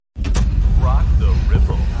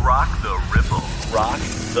Rock the Ripple. Rock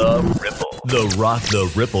the Ripple. The Rock the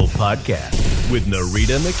Ripple podcast with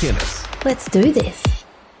Narita McInnes. Let's do this.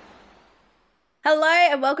 Hello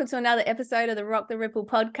and welcome to another episode of the Rock the Ripple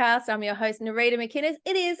podcast. I'm your host, Narita McInnes.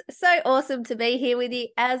 It is so awesome to be here with you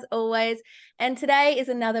as always. And today is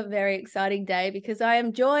another very exciting day because I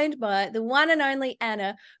am joined by the one and only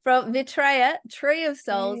Anna from Vitraya, Tree of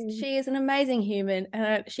Souls. Hey. She is an amazing human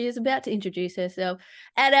and she is about to introduce herself.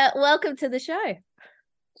 Anna, welcome to the show.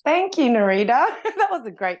 Thank you, Narita. That was a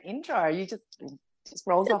great intro. You just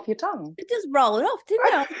rolls off your tongue. It just rolled off,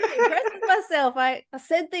 didn't I? I was really impressed with myself. I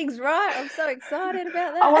said things right. I'm so excited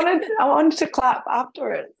about that. I wanted to clap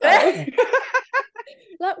after it. So.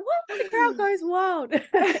 Like, what? The crowd goes wild.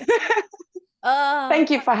 Thank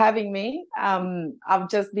you for having me. I've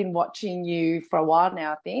just been watching you for a while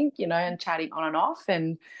now, I think, and chatting on and off.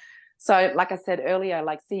 And so, like I said earlier,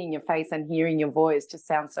 like seeing your face and hearing your voice just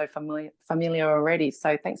sounds so familiar already.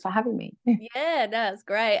 So thanks for having me. Yeah, no, it's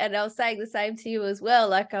great. And I was saying the same to you as well.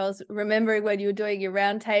 Like I was remembering when you were doing your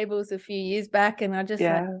round tables a few years back and I just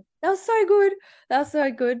like, that was so good. That was so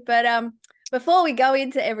good. But before we go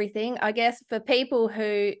into everything, I guess for people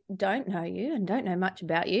who don't know you and don't know much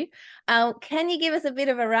about you, can you give us a bit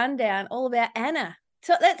of a rundown all about Anna?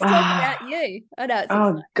 So let's talk about you. I know it's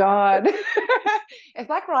exciting. God. It's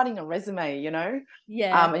like writing a resume,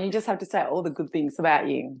 Yeah. and you just have to say all the good things about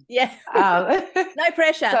you. Yeah. No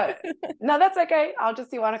pressure. No, that's okay. I'll just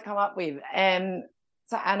see what I come up with. And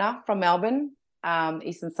so Anna from Melbourne,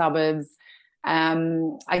 eastern suburbs.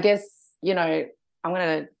 I guess, I've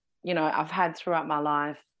had throughout my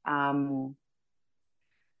life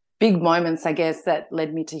big moments, I guess, that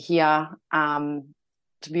led me to here.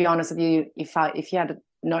 To be honest with you, if you had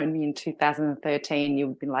known me in 2013, you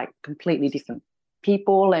would be like completely different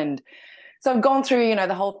people. And so I've gone through,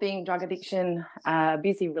 the whole thing, drug addiction,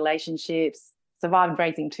 busy relationships, survived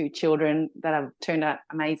raising 2 children that have turned out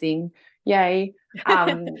amazing. Yay.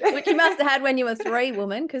 Which you must have had when you were 3,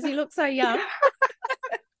 woman, because you look so young.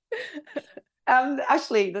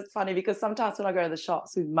 Actually, that's funny because sometimes when I go to the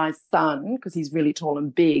shops with my son, because he's really tall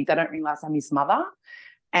and big, they don't realize I'm his mother.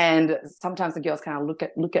 And sometimes the girls kind of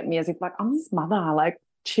look at me as if like, I'm his mother, like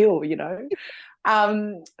chill, So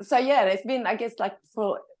yeah, it's been, I guess, like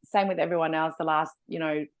same with everyone else, the last,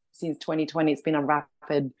 since 2020, it's been a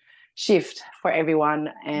rapid shift for everyone.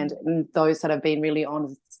 And those that have been really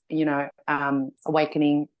on,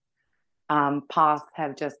 awakening path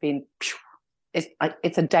have just been,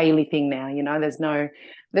 it's a daily thing now, there's no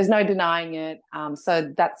denying it.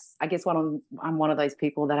 So that's, I guess, I'm one of those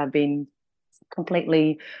people that have been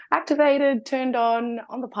completely activated, turned on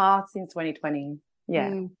the path since 2020.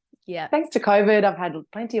 Yeah. Thanks to COVID, I've had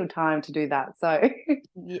plenty of time to do that. So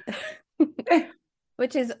yeah.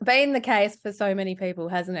 Which has been the case for so many people,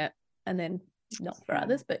 hasn't it? And then not for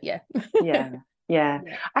others, but yeah. Yeah.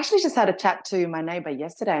 I actually just had a chat to my neighbor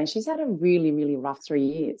yesterday and she's had a really, really rough 3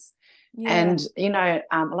 years. Yeah. And, a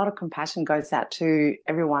lot of compassion goes out to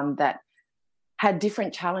everyone that had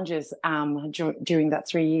different challenges during that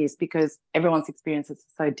 3 years because everyone's experience is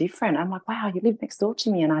so different. I'm like, wow, you live next door to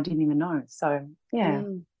me and I didn't even know. So, yeah.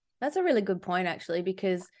 That's a really good point, actually,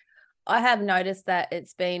 because I have noticed that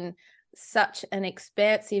it's been such an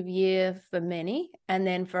expansive year for many. And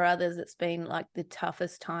then for others, it's been like the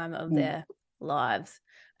toughest time of their lives.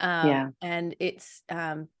 And it's,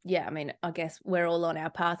 I mean, I guess we're all on our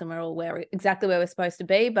path and we're all exactly where we're supposed to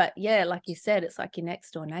be. But yeah, like you said, it's like your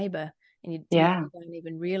next door neighbor. And you don't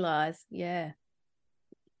even realize. Yeah.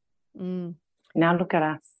 Now look at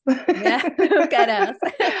us. Yeah, look at us.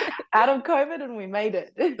 Out of COVID and we made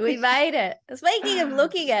it. We made it. Speaking of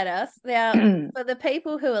looking at us, now for the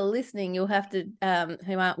people who are listening, you'll have to,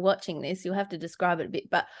 who aren't watching this, you'll have to describe it a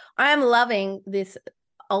bit. But I am loving this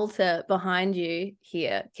altar behind you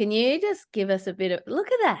here. Can you just give us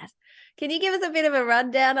look at that. Can you give us a bit of a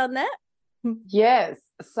rundown on that? Yes.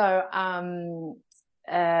 So,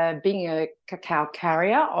 being a cacao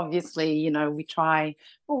carrier, obviously, we try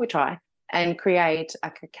and create a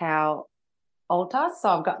cacao altar. So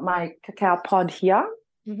I've got my cacao pod here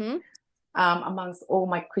amongst all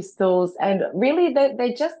my crystals. And really,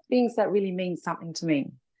 they're just things that really mean something to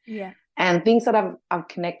me. Yeah. And things that I've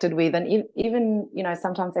connected with. And even,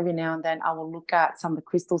 sometimes every now and then I will look at some of the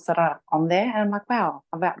crystals that are on there and I'm like, wow,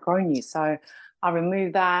 I've outgrown you. So I'll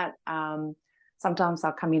remove that. Sometimes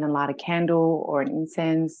I'll come in and light a candle or an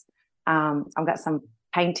incense. I've got some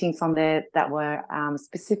paintings on there that were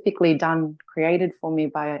specifically created for me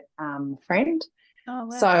by a friend. Oh,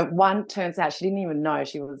 wow. So one turns out she didn't even know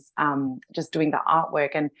she was just doing the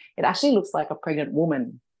artwork, and it actually looks like a pregnant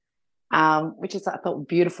woman, which is, I thought,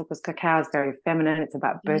 beautiful because cacao is very feminine. It's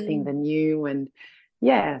about birthing the new, and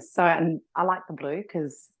Yeah. So, and I like the blue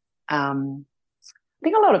because I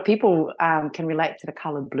think a lot of people can relate to the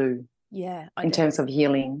color blue Yeah, I in do. terms of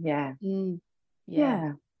healing. Yeah. Yeah.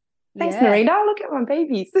 Yeah. Thanks, Yeah. Narita. Look at my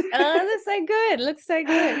babies. Oh, that's so good. Looks so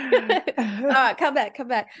good. All right, come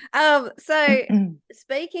back. So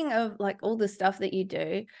speaking of like all the stuff that you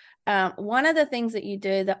do, one of the things that you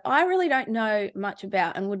do that I really don't know much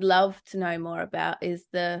about and would love to know more about is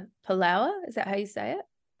the Pellowah. Is that how you say it?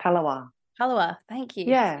 Pellowah. Pellowah. Thank you.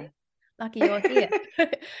 Yeah. Lucky you're here.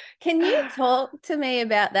 Can you talk to me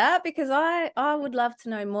about that? Because I would love to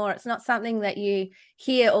know more. It's not something that you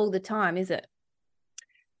hear all the time, is it?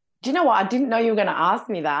 Do you know what? I didn't know you were going to ask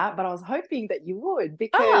me that, but I was hoping that you would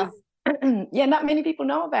because, Oh, yeah, not many people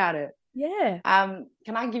know about it. yeah.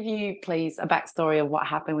 Can I give you, please, a backstory of what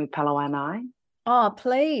happened with Pellowah and I? Oh,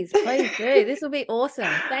 please do. This will be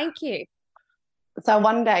awesome. Thank you. So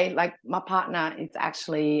one day, like my partner is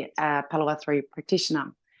actually a Pellowah 3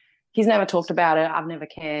 practitioner. He's never talked about it. I've never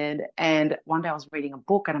cared. And one day I was reading a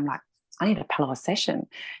book and I'm like, I need a Pellowah session.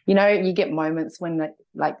 You know, you get moments when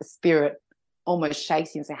the spirit almost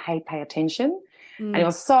shakes you and say, hey, pay attention. And it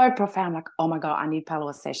was so profound, like, oh my God, I need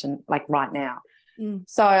Pellowah session like right now.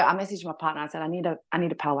 So I messaged my partner. I said, I need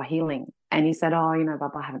a Pellowah healing. And he said, oh,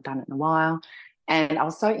 Baba, I haven't done it in a while. And I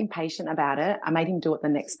was so impatient about it. I made him do it the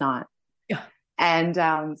next night. Yeah. And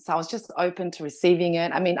so I was just open to receiving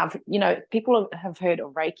it. I mean, people have heard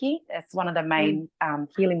of Reiki. It's one of the main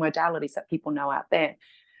healing modalities that people know out there.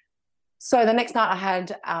 So the next night I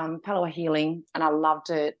had Pellowah healing and I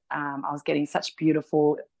loved it. I was getting such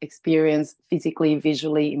beautiful experience physically,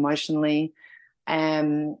 visually, emotionally.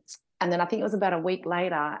 And then I think it was about a week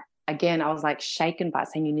later, again, I was like shaken by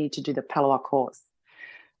saying you need to do the Pellowah course.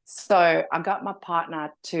 So I got my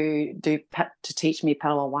partner to teach me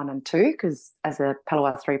Pellowah 1 and 2 because as a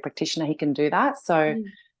Pellowah 3 practitioner, he can do that. So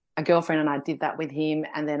a girlfriend and I did that with him.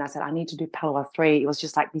 And then I said, I need to do Pellowah 3. It was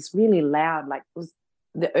just like this really loud,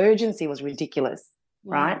 the urgency was ridiculous,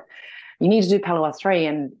 right? You need to do Pellowah 3.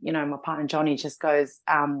 And, my partner Johnny just goes,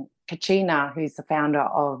 Kachina, who's the founder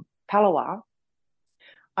of Pellowah,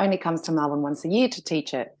 only comes to Melbourne once a year to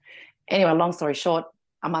teach it. Anyway, long story short,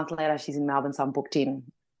 a month later, she's in Melbourne, so I'm booked in.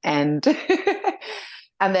 And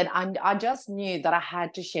and then I just knew that I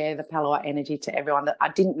had to share the Pellowah energy to everyone, that I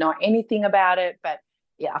didn't know anything about it, but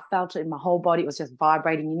yeah, I felt it in my whole body. It was just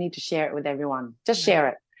vibrating. You need to share it with everyone. Just share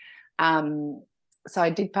it. So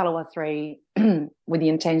I did Pellowah 3 with the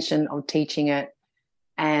intention of teaching it.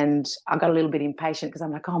 And I got a little bit impatient because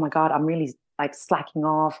I'm like, oh my God, I'm really like slacking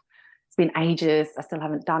off. It's been ages. I still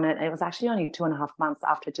haven't done it. It was actually only 2.5 months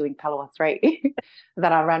after doing Pellowah 3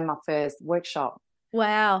 that I ran my first workshop.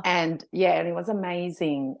 Wow. And yeah, and it was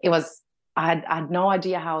amazing. I had no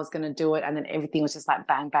idea how I was going to do it. And then everything was just like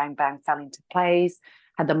bang, bang, bang, fell into place.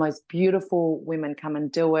 Had the most beautiful women come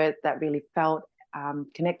and do it that really felt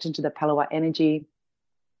connected to the Pellowah energy.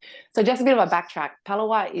 So just a bit of a backtrack.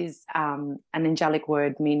 Pellowah is an angelic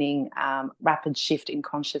word meaning rapid shift in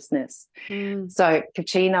consciousness. So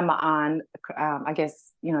Kachina Ma'an, I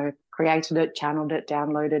guess, created it, channeled it,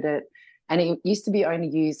 downloaded it. And it used to be only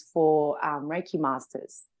used for Reiki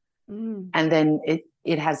masters. And then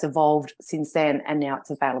it has evolved since then. And now it's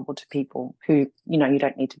available to people who, you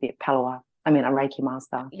don't need to be a Reiki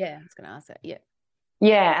master. Yeah, I was going to ask that. Yeah.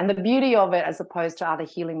 Yeah, and the beauty of it, as opposed to other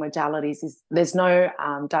healing modalities, is there's no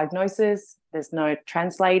diagnosis, there's no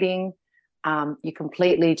translating. You're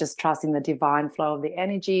completely just trusting the divine flow of the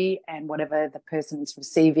energy and whatever the person is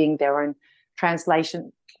receiving, their own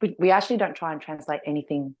translation. We actually don't try and translate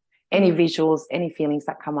anything, any visuals, any feelings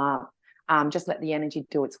that come up. Just let the energy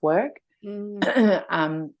do its work. And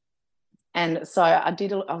so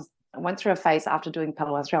I went through a phase after doing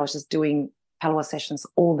Pellowah 3. I was just doing Pellowah sessions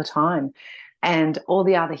all the time. And all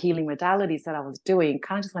the other healing modalities that I was doing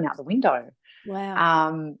kind of just went out the window.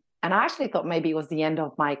 Wow. And I actually thought maybe it was the end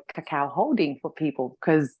of my cacao holding for people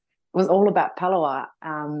because it was all about Pellowah.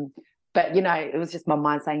 But it was just my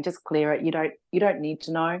mind saying, just clear it. You don't need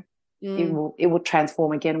to know. It will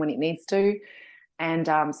transform again when it needs to. And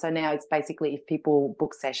so now it's basically, if people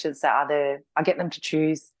book sessions, I get them to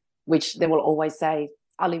choose, which they will always say,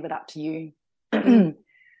 I'll leave it up to you.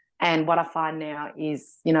 And what I find now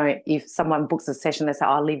is, if someone books a session, they say,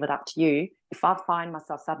 I'll leave it up to you. If I find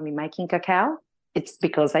myself suddenly making cacao, it's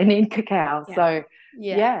because they need cacao. Yeah. So,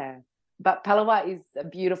 yeah. But Pellowah is a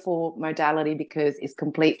beautiful modality because it's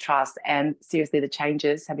complete trust. And seriously, the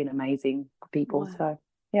changes have been amazing for people. Wow. So,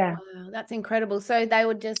 yeah. Wow, that's incredible. So they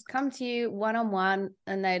would just come to you one-on-one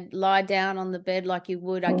and they'd lie down on the bed like you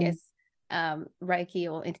would, I guess, Reiki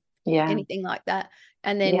or anything like that.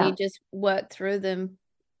 And then you just work through them.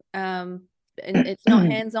 and it's not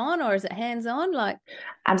hands-on, or is it hands-on? Like,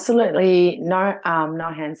 absolutely no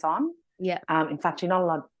hands-on. yeah. In fact, you're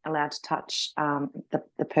not allowed to touch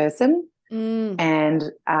the person. And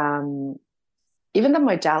even the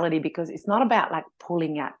modality, because it's not about like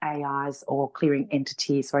pulling out AIs or clearing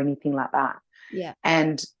entities or anything like that. Yeah.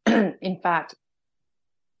 And in fact,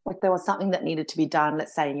 if there was something that needed to be done,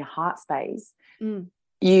 let's say in your heart space,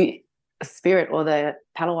 you spirit or the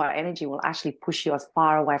Pellowah energy will actually push you as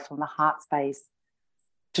far away from the heart space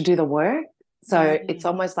to do the work. So it's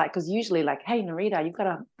almost like, because usually like, hey, Narita, you've got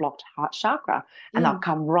a blocked heart chakra, and they'll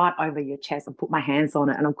come right over your chest and put my hands on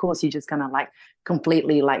it. And of course, you're just going to like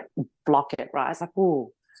completely like block it, right? It's like,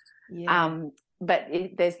 oh, but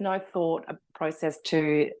there's no thought process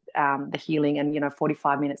to the healing. And,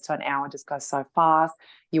 45 minutes to an hour just goes so fast.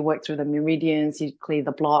 You work through the meridians, you clear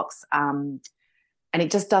the blocks, and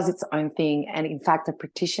it just does its own thing. And in fact, the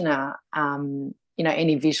practitioner,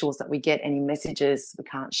 any visuals that we get, any messages, we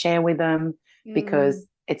can't share with them because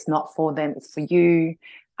it's not for them, it's for you.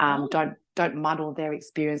 Don't muddle their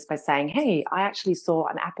experience by saying, hey, I actually saw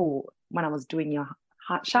an apple when I was doing your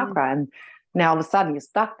heart chakra, and now all of a sudden you're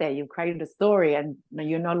stuck there. You've created a story and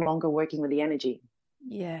you're no longer working with the energy.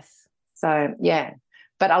 Yes. So, yeah.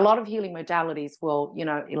 But a lot of healing modalities will,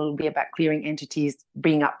 it'll be about clearing entities,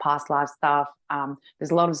 bringing up past life stuff.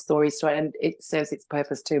 There's a lot of stories to it, and it serves its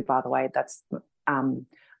purpose too, by the way. That's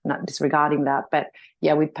not disregarding that. But,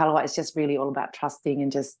 yeah, with Pellowah, it's just really all about trusting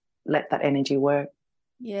and just let that energy work.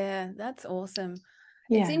 Yeah, that's awesome.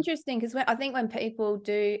 Yeah. It's interesting because I think when people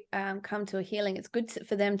do come to a healing, it's good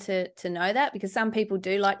for them to know that, because some people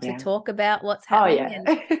do like to talk about what's happening.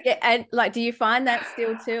 Oh, yeah. And like, do you find that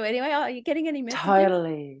still too? Anyway, are you getting any messages?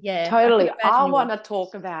 Totally. Yeah. Totally. I want to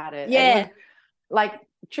talk about it. Yeah. It was, like,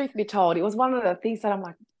 truth be told, it was one of the things that I'm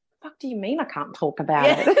like, fuck do you mean I can't talk about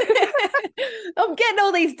it? I'm getting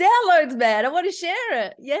all ththese downloads, man. I want to share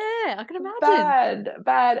it. Yeah, I can imagine.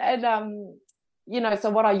 Bad. And so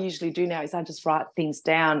what I usually do now is I just write things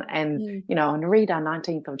down, and on Narita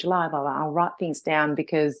 19th of July, blah, blah, I'll write things down,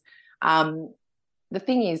 because the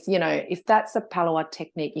thing is, if that's a Pellowah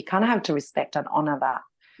technique, you kind of have to respect and honor that.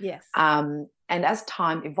 Yes. And as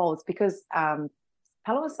time evolves, because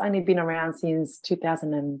Pellowah's only been around since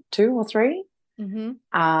 2002 or 3.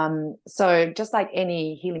 So just like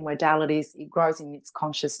any healing modalities, it grows in its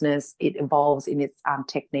consciousness, it evolves in its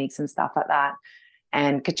techniques and stuff like that.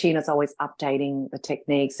 And Kachina's always updating the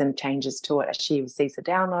techniques and changes to it as she receives the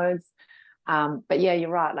downloads. But yeah, you're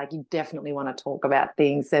right. Like, you definitely want to talk about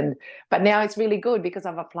things. But now it's really good because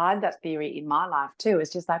I've applied that theory in my life too.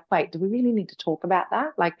 It's just like, wait, do we really need to talk about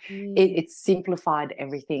that? Like, it's simplified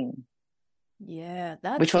everything. Yeah,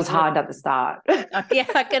 that's which was hard at the start. Yeah,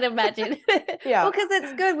 I can imagine. Yeah. Well, because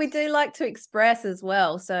it's good. We do like to express as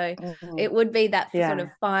well. So it would be that sort of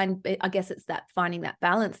I guess it's that finding that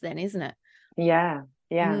balance then, isn't it? Yeah.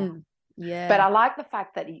 Yeah. But I like the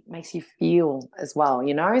fact that it makes you feel as well,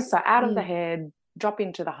 so out of the head, drop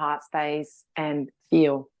into the heart space and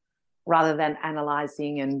feel, rather than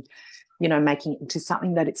analyzing and making it into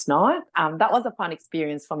something that it's not. That was a fun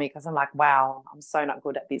experience for me, because I'm like, wow, I'm so not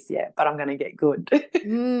good at this yet, but I'm going to get good.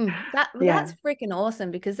 That's freaking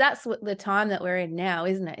awesome, because that's what the time that we're in now,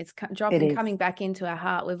 isn't it? It's coming back into our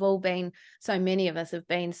heart. We've all been, so many of us have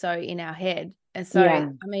been so in our head. And so, I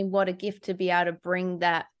mean, what a gift to be able to bring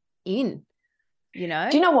that in, Do you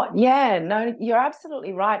know what? Yeah, no, you're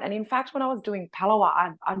absolutely right. And in fact, when I was doing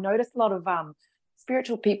Pellowah, I noticed a lot of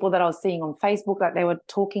spiritual people that I was seeing on Facebook, like they were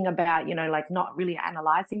talking about, like not really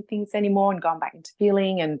analyzing things anymore and going back into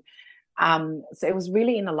feeling. And so it was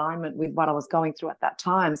really in alignment with what I was going through at that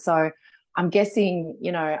time. So I'm guessing,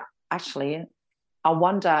 actually, I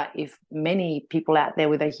wonder if many people out there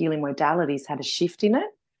with their healing modalities had a shift in it.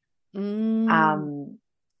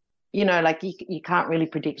 Like you can't really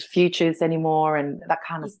predict futures anymore and that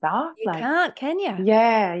kind of stuff. You can't, can you?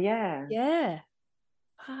 Yeah.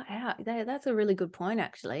 Far out. That's a really good point,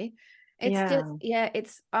 actually. It's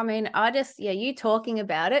you talking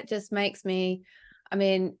about it just makes me, I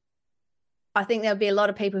think there'll be a lot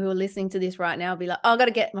of people who are listening to this right now be like, oh, I've got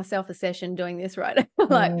to get myself a session doing this right now.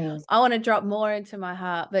 Like, I want to drop more into my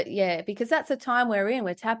heart. But yeah, because that's the time we're in.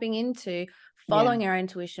 We're tapping into following our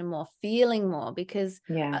intuition more, feeling more, because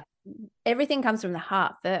everything comes from the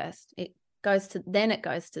heart first. It goes to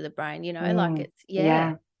the brain, like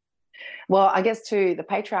it's, Well, I guess too, the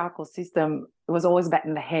patriarchal system was always about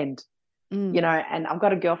in the head, and I've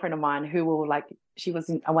got a girlfriend of mine who will, like, she was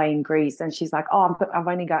away in Greece, and she's like, oh, I've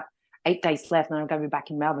only got 8 days left and I'm going to be back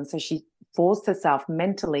in Melbourne. So she forced herself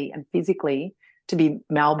mentally and physically to be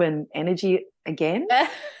Melbourne energy again.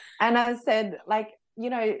 And I said, like,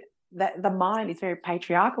 that the mind is very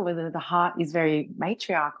patriarchal, whether the heart is very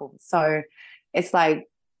matriarchal. So it's like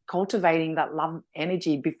cultivating that love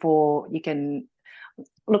energy before you can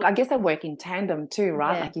look. I guess they work in tandem too,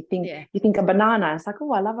 right? Yeah, Like you think yeah. a banana, it's like,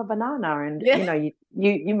 oh, I love a banana, and Yeah. you know,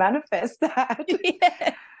 you manifest that.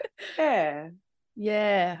 Yeah. Yeah.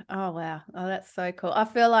 Yeah. Oh, wow. Oh, that's so cool. I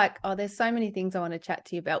feel like, there's so many things I want to chat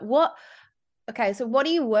to you about. Okay, so what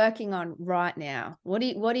are you working on right now? What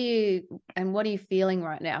are you feeling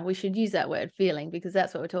right now? We should use that word, feeling, because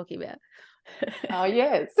that's what we're talking about. Oh,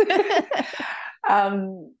 yes.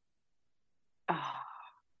 um oh,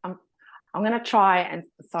 I'm going to try, and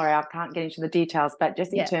sorry, I can't get into the details, but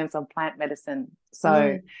just in terms of plant medicine.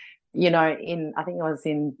 So, you know, I think it was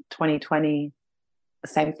in 2020,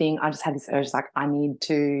 same thing. I just had this urge, like, I need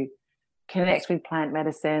to connect with plant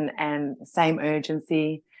medicine, and same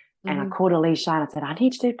urgency. And I called Alicia and I said, I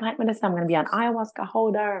need to do plant medicine. I'm going to be an ayahuasca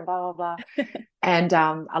holder and blah, blah, blah. And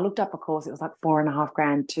I looked up a course. It was like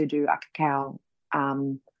 $4,500 to do a cacao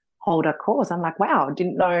holder course. I'm like, wow, I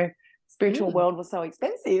didn't know spiritual world was so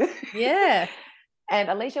expensive. Yeah. And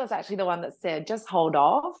Alicia was actually the one that said, just hold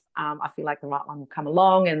off. I feel like the right one will come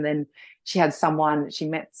along. And then she met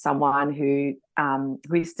someone who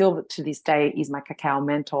still to this day is my cacao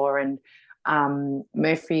mentor, and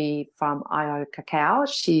Murphy from IO Cacao.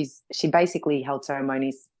 She basically held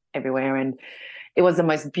ceremonies everywhere, and it was the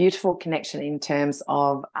most beautiful connection in terms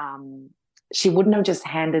of she wouldn't have just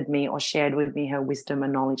handed me or shared with me her wisdom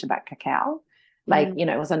and knowledge about cacao. Like, you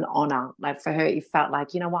know, it was an honor. Like for her, it felt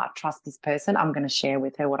like, you know what, I trust this person. I'm going to share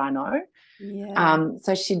with her what I know. Yeah.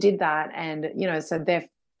 So she did that, and you know,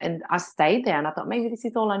 and I stayed there, and I thought maybe this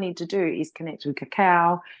is all I need to do is connect with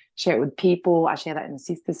cacao, share it with people. I share that in the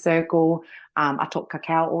sister circle. I talk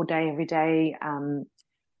cacao all day, every day.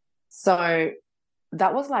 So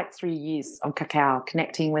that was like 3 years of cacao,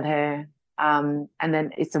 connecting with her. And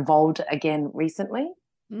then it's evolved again recently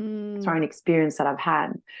through an experience that I've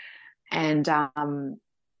had. And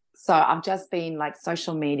so I've just been like,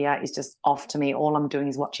 social media is just off to me. All I'm doing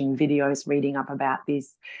is watching videos, reading up about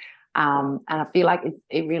this. And I feel like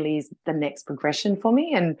it really is the next progression for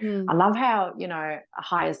me. And I love how, you know, a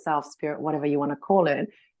higher self, spirit, whatever you want to call it,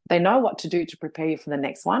 they know what to do to prepare you for the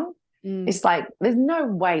next one. It's like there's no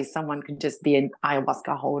way someone could just be an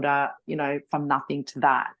ayahuasca holder, you know, from nothing to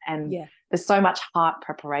that. And there's so much heart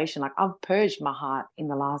preparation. Like I've purged my heart in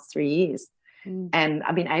the last 3 years. And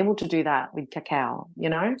I've been able to do that with cacao, you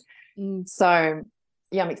know. So,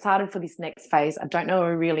 yeah, I'm excited for this next phase. I don't know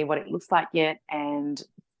really what it looks like yet, and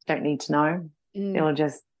don't need to know. It'll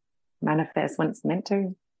just manifest when it's meant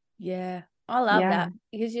to. Yeah, I love that,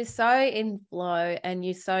 because you're so in flow, and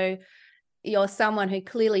you're someone who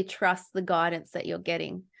clearly trusts the guidance that you're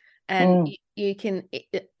getting, and you can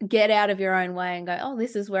get out of your own way and go, oh,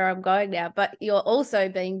 this is where I'm going now. But you're also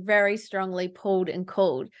being very strongly pulled and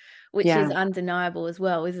called, which is undeniable as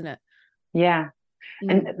well, isn't it? Yeah.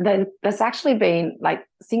 And there's actually been like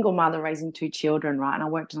single mother raising 2 children, right? And I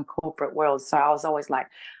worked in a corporate world. So I was always like,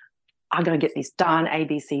 I'm going to get this done, A,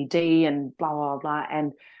 B, C, D, and blah, blah, blah.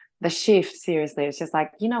 And the shift, seriously, it's just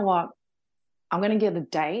like, you know what? I'm going to get a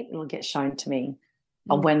date. It'll get shown to me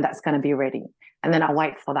of when that's going to be ready. And then I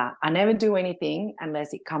wait for that. I never do anything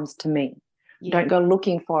unless it comes to me. Don't go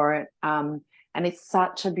looking for it. And it's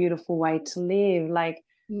such a beautiful way to live. Like,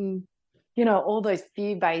 you know, all those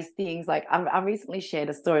fear-based things. Like I recently shared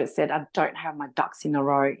a story that said, I don't have my ducks in a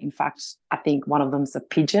row. In fact, I think one of them's a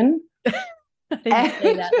pigeon. I didn't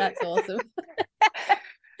see that. That's awesome.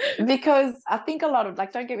 Because I think a lot of,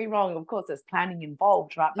 like, don't get me wrong, of course there's planning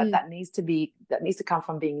involved, right? But that needs to come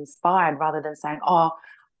from being inspired, rather than saying, oh,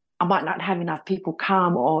 I might not have enough people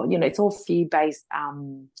come, or, you know, it's all fear-based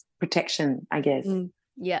protection, I guess.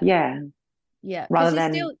 Yeah. Rather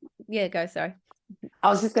than go, sorry. I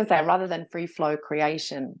was just going to say, rather than free flow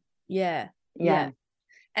creation. Yeah.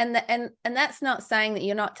 And that's not saying that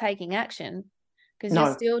you're not taking action, because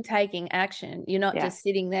you're still taking action. You're not just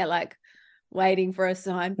sitting there like waiting for a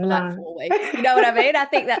sign for like 4 weeks. You know what I mean? I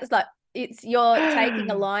think that's like, you're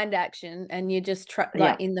taking aligned action, and you're just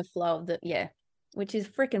in the flow of which is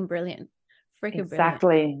freaking brilliant.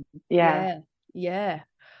 Exactly. Brilliant. Yeah.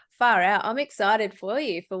 Far out. I'm excited for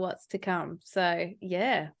you for what's to come. So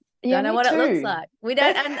don't know what it looks like. We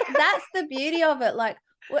don't, and that's the beauty of it. Like,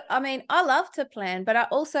 I mean, I love to plan, but I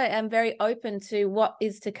also am very open to what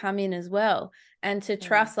is to come in as well, and to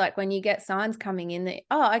trust, like when you get signs coming in that,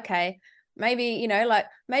 oh, okay, maybe, you know, like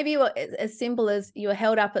maybe as simple as you were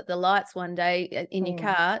held up at the lights one day in your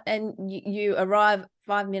car, and you arrive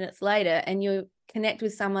 5 minutes later and you connect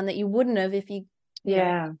with someone that you wouldn't have if you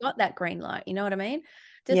know, got that green light. You know what I mean?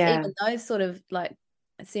 Just even those sort of like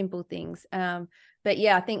simple things. But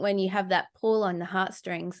yeah, I think when you have that pull on the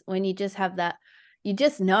heartstrings, when you just have that, you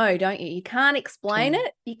just know, don't you? You can't explain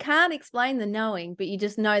it. You can't explain the knowing, but you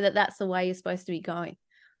just know that that's the way you're supposed to be going.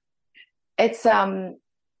 It's so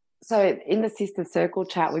in the Sister Circle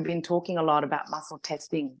chat, we've been talking a lot about muscle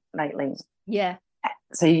testing lately. Yeah.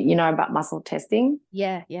 So you know about muscle testing?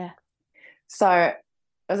 Yeah. So it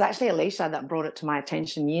was actually Alicia that brought it to my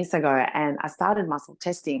attention years ago, and I started muscle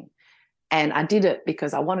testing, and I did it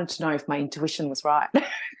because I wanted to know if my intuition was right.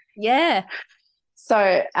 Yeah.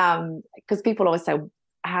 So because people always say,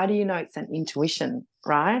 how do you know it's an intuition,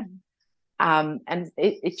 right? And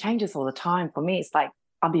it changes all the time. For me, it's like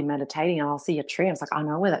I'll be meditating and I'll see a tree. I was like, I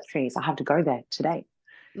know where that tree is. I have to go there today.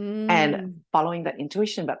 And following that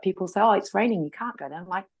intuition. But people say, oh, it's raining, you can't go there. I'm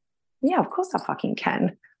like, yeah, of course I fucking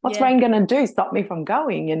can. What's rain going to do? Stop me from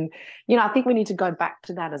going? And, I think we need to go back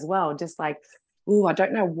to that as well. Just like, oh, I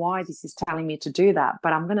don't know why this is telling me to do that,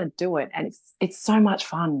 but I'm going to do it. And it's so much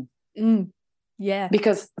fun. Yeah.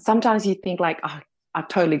 Because sometimes you think like, oh, I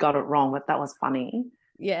totally got it wrong, but that was funny.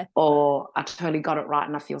 Yeah. Or I totally got it right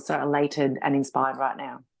and I feel so elated and inspired right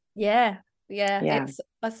now. Yeah. It's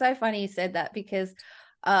so funny you said that, because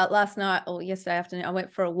last night or yesterday afternoon, I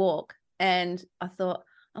went for a walk and I thought,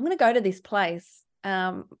 I'm going to go to this place.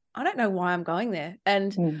 I don't know why I'm going there.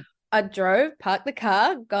 And I drove, parked the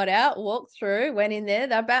car, got out, walked through, went in there.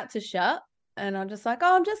 They're about to shut. And I'm just like,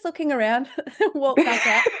 oh, I'm just looking around, walk back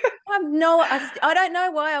out. I don't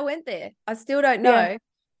know why I went there. I still don't know. Yeah.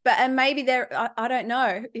 And maybe I don't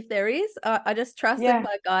know if there is. I just trusted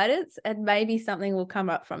my guidance, and maybe something will come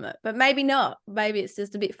up from it. But maybe not. Maybe it's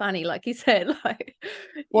just a bit funny, like you said.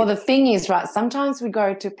 Well, the thing is, right, sometimes we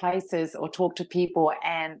go to places or talk to people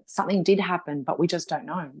and something did happen, but we just don't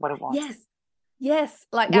know what it was. Yes.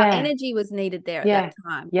 Like our energy was needed there at that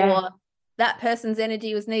time. Or that person's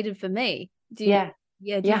energy was needed for me. Yeah,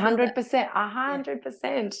 100%.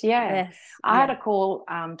 100%. Yeah. Yes. I had a call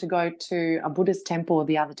to go to a Buddhist temple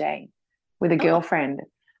the other day with a girlfriend.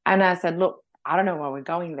 And I said, look, I don't know why we're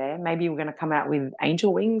going there. Maybe we're going to come out with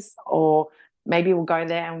angel wings, or maybe we'll go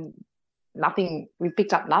there and we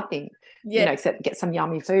picked up nothing, except get some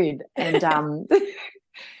yummy food. And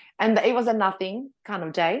and it was a nothing kind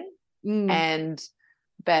of day.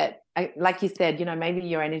 But like you said, maybe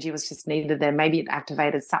your energy was just needed there. Maybe it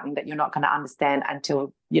activated something that you're not going to understand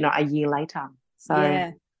until, a year later.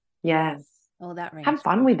 So, yeah. Oh, that rings. Have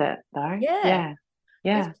fun with it, though. Yeah.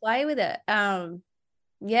 Just play with it. And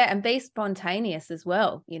be spontaneous as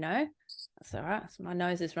well, That's all right. So my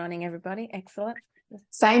nose is running, everybody. Excellent.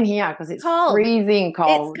 Same here, because it's freezing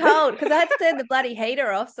cold. It's cold because I had to turn the bloody heater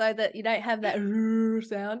off so that you don't have that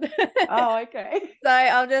sound. Oh, okay. So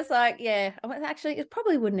I'm just like, actually, it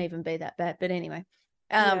probably wouldn't even be that bad. But anyway,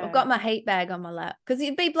 I've got my heat bag on my lap, because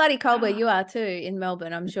it'd be bloody cold where you are too in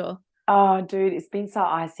Melbourne, I'm sure. Oh, dude, it's been so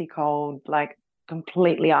icy cold, like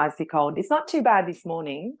completely icy cold. It's not too bad this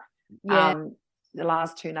morning. The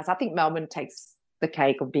last 2 nights. I think Melbourne takes the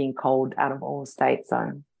cake of being cold out of all states.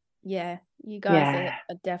 So. Yeah, you guys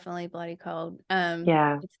are definitely bloody cold.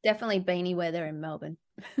 It's definitely beanie weather in Melbourne.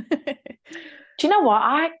 Do you know what?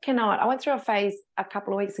 I cannot. I went through a phase a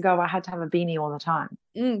couple of weeks ago where I had to have a beanie all the time.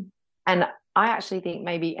 And I actually think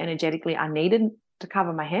maybe energetically I needed to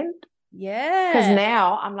cover my head. Yeah. Because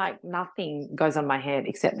now I'm like, nothing goes on my head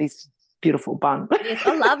except this beautiful bun. Yes,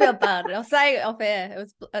 I love your bun. I'll say it off air.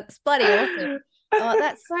 It's bloody awesome. Oh,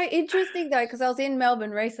 that's so interesting though, because I was in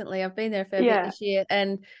Melbourne recently. I've been there for a bit this year,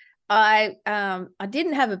 and I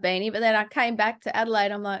didn't have a beanie, but then I came back to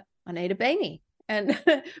Adelaide. I'm like, I need a beanie, and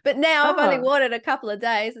but now I've only worn it a couple of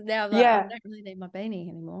days, and now I'm like, I don't really need my beanie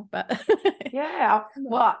anymore. But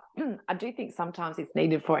well, I do think sometimes it's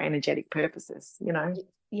needed for energetic purposes,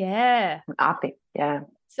 Yeah, I think,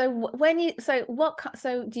 So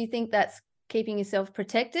So do you think that's keeping yourself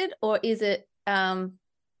protected, or is it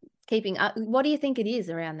keeping up? What do you think it is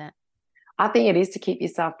around that? I think it is to keep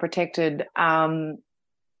yourself protected.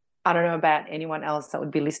 I don't know about anyone else that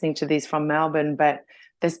would be listening to this from Melbourne, but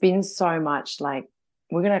there's been so much, like,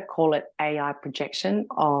 we're going to call it AI projection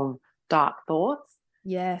of dark thoughts.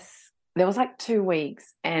 Yes. There was like 2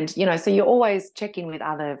 weeks, and, so you're always checking with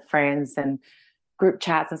other friends and group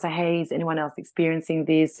chats and say, hey, is anyone else experiencing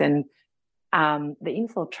this? And the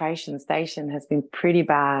infiltration station has been pretty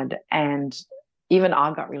bad, and even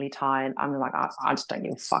I got really tired. I'm like, I just don't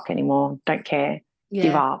give a fuck anymore. Don't care.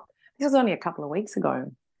 Give up. This was only a couple of weeks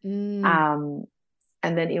ago. And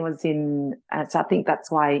then it was so I think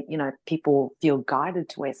that's why, people feel guided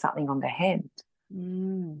to wear something on their head.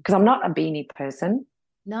 Because I'm not a beanie person.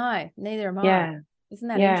 No, neither am I. Yeah. Isn't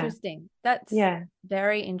that interesting? That's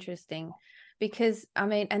very interesting, because I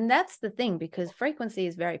mean, and that's the thing, because frequency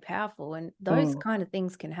is very powerful, and those kind of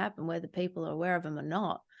things can happen whether people are aware of them or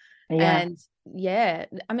not. Yeah. And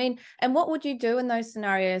I mean, and what would you do in those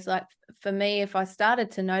scenarios? Like for me, if I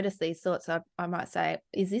started to notice these thoughts, I might say,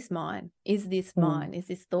 is this mine? Is this mine? Is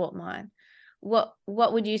this thought mine? What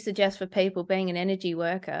would you suggest for people being an energy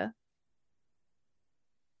worker?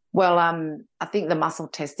 Well, I think the muscle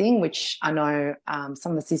testing, which I know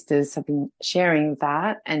some of the sisters have been sharing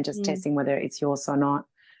that, and just testing whether it's yours or not.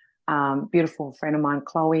 Beautiful friend of mine,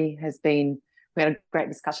 Chloe, we had a great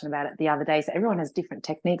discussion about it the other day. So everyone has different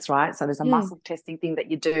techniques, right? So there's a muscle testing thing that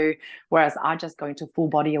you do, whereas I just go into full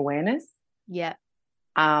body awareness. Yeah.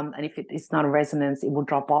 And if it's not a resonance, it will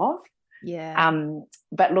drop off. Yeah.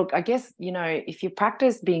 But look, I guess, if you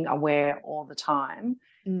practice being aware all the time,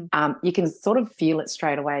 you can sort of feel it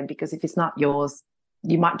straight away, because if it's not yours,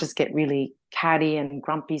 you might just get really catty and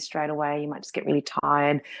grumpy straight away. You might just get really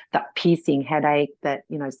tired, that piercing headache that,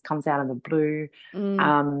 comes out of the blue.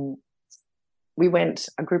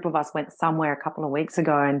 A group of us went somewhere a couple of weeks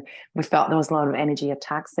ago, and we felt there was a lot of energy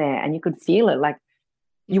attacks there, and you could feel it. Like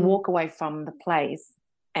you walk away from the place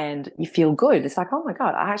and you feel good. It's like, oh my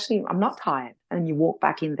God, I'm not tired. And you walk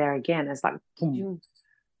back in there again. It's like, boom.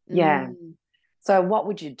 Yeah. So what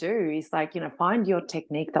would you do is like, find your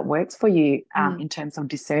technique that works for you in terms of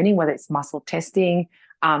discerning, whether it's muscle testing,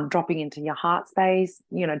 dropping into your heart space,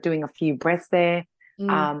 doing a few breaths there.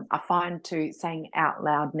 I find too, saying out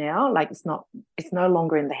loud now, like it's no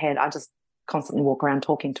longer in the head. I just constantly walk around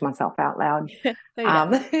talking to myself out loud.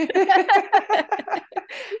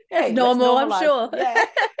 It's normal, I'm sure. Yeah.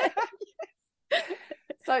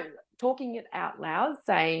 So talking it out loud,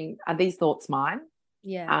 saying, are these thoughts mine?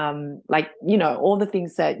 Yeah. All the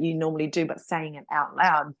things that you normally do, but saying it out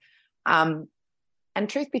loud. And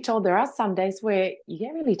truth be told, there are some days where you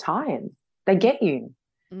get really tired. They get you.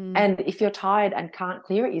 And if you're tired and can't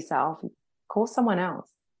clear it yourself, call someone else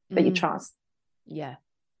that you trust. Yeah.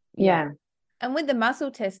 Yeah. And with the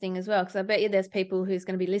muscle testing as well, because I bet you there's people who's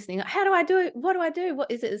going to be listening. How do I do it? What do I do?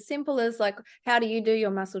 What is it? As simple as like, how do you do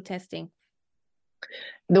your muscle testing?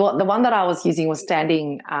 The one that I was using was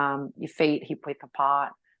standing, your feet hip width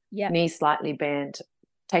apart, knees slightly bent,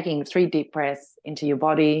 taking 3 deep breaths into your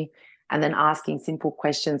body, and then asking simple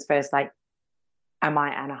questions first, like, am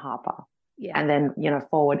I Anna Harper? Yeah. And then,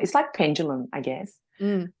 forward. It's like pendulum, I guess.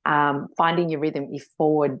 Finding your rhythm. If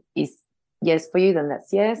forward is yes for you, then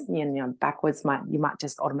that's yes. Backwards you might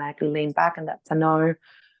just automatically lean back, and that's a no.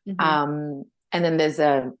 And then there's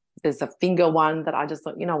a finger one that I just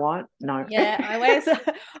thought, you know what? No. Yeah,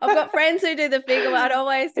 I've got friends who do the finger one. I'd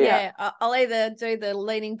always, I'll either do the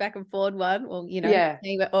leaning back and forward one, or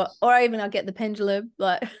or even I'll get the pendulum.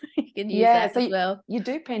 Like you can use that as well. You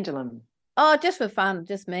do pendulum. Oh, just for fun,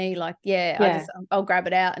 just me. Like, I'll grab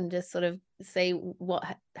it out and just sort of see what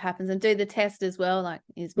happens, and do the test as well. Like,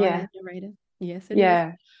 is my name Narita? Yes, it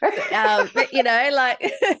is. But like,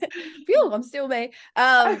 phew, I'm still me.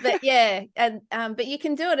 But you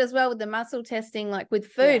can do it as well with the muscle testing, like with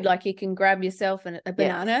food. Like you can grab yourself a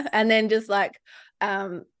banana and then just like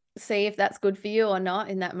see if that's good for you or not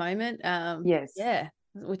in that moment.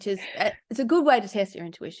 Which is it's a good way to test your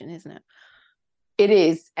intuition, isn't it? It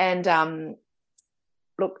is. And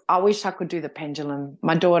look, I wish I could do the pendulum.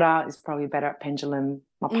 My daughter is probably better at pendulum.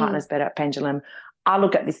 My partner's better at pendulum. I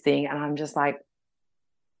look at this thing and I'm just like,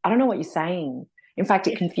 I don't know what you're saying. In fact,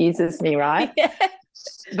 it confuses me, right?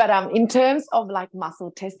 But in terms of like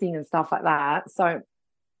muscle testing and stuff like that, so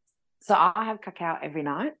I have cacao every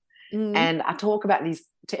night, and I talk about this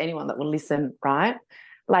to anyone that will listen, right?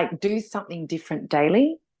 Like, do something different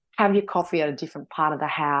daily. Have your coffee at a different part of the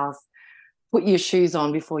house. Put your shoes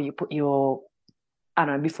on before you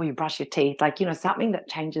before you brush your teeth. Like, something that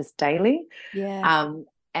changes daily. Yeah.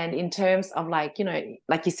 And in terms of like,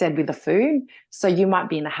 like you said with the food, so you might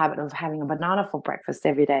be in the habit of having a banana for breakfast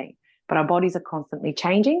every day, but our bodies are constantly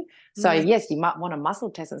changing. So yes, you might want to muscle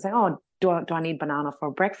test and say, oh, do I need banana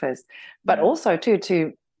for breakfast? But also too,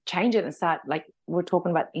 to change it and start, like we're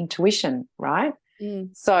talking about intuition, right?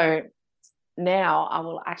 So now I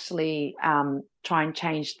will actually try and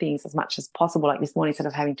change things as much as possible. Like this morning, instead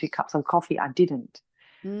of having 2 cups of coffee, I didn't.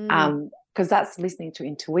 Because that's listening to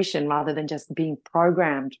intuition rather than just being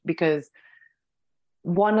programmed. Because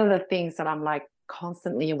one of the things that I'm like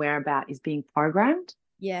constantly aware about is being programmed.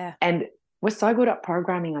 Yeah. And we're so good at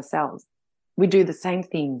programming ourselves. We do the same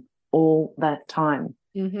thing all the time.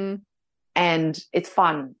 And it's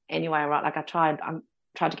fun anyway, right? Like I tried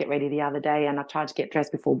to get ready the other day, and I tried to get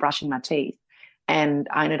dressed before brushing my teeth. And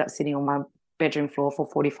I ended up sitting on my bedroom floor for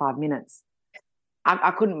 45 minutes.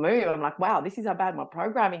 I couldn't move. I'm like, wow, this is how bad my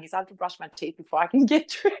programming is. I have to brush my teeth before I can get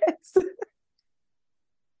dressed.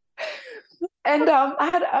 And I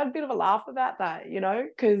had a bit of a laugh about that,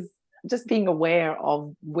 because just being aware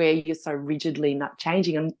of where you're so rigidly not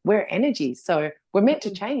changing, and we're energy. So we're meant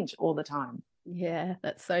to change all the time. Yeah,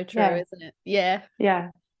 that's so true, Yeah. isn't it? Yeah. Yeah.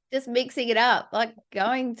 Just mixing it up, like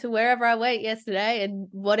going to wherever I went yesterday and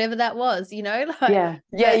whatever that was, like, Yeah.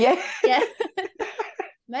 Yeah. yeah.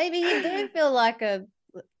 Maybe you do feel like a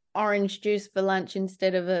orange juice for lunch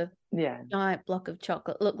instead of a giant block of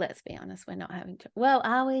chocolate. Look, let's be honest, we're not having chocolate. Well,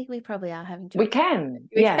 are we? We probably are having chocolate. We can.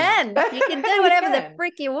 We can. You can do whatever the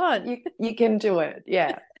frick you want. You can do it.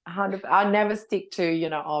 Yeah. 100. I never stick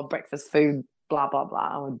to, breakfast food, blah, blah,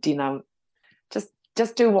 blah, or dinner.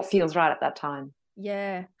 Just do what feels right at that time.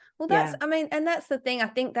 Yeah. Well, and that's the thing. I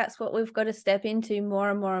think that's what we've got to step into more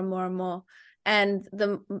and more and more and more. And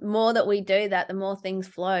the more that we do that, the more things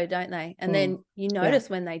flow, don't they? And then you notice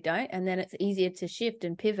when they don't, and then it's easier to shift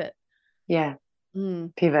and pivot. Yeah.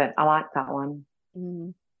 Pivot. I like that one.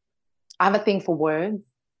 I have a thing for words.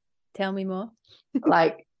 Tell me more.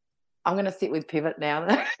 Like, I'm going to sit with pivot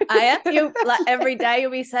now. You like every day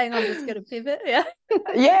you'll be saying, I'm just going to pivot. Yeah.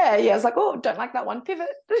 Yeah. It's like, oh, don't like that one. Pivot.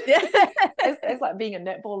 Yeah. It's like being a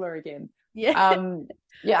netballer again. Yeah.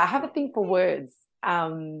 I have a thing for words.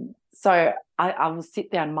 So I will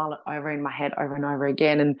sit there and mull it over in my head over and over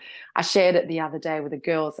again. And I shared it the other day with the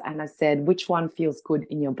girls, and I said, which one feels good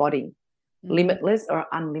in your body? Limitless or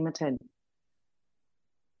unlimited?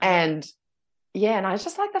 And and I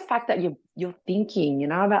just like the fact that you're thinking,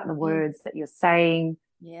 about the words that you're saying,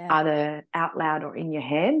 either out loud or in your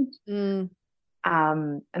head. And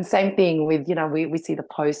same thing with, we see the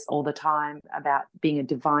posts all the time about being a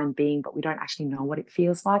divine being, but we don't actually know what it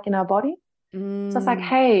feels like in our body. So it's like,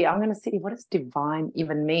 hey, I'm going to see, what does divine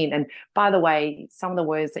even mean? And by the way, some of the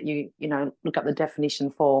words that you look up the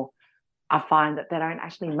definition for, I find that they don't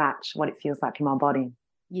actually match what it feels like in my body.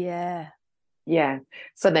 Yeah. Yeah.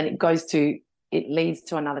 So then it leads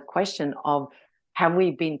to another question of, have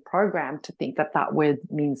we been programmed to think that word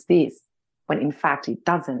means this, when in fact it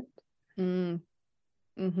doesn't? So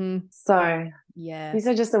these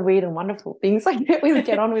are just the weird and wonderful things I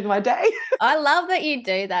get on with my day. I love that you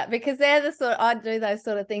do that, because they're I do those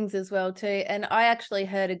sort of things as well too. And I actually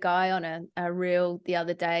heard a guy on a reel the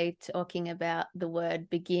other day talking about the word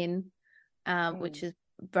begin, which is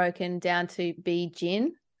broken down to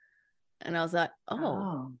begin. And I was like,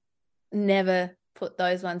 never put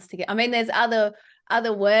those ones together. I mean, there's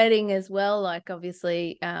other wording as well, like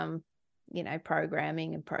obviously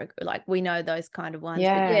programming and like we know those kind of ones.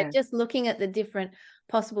 But just looking at the different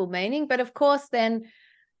possible meaning. But of course, then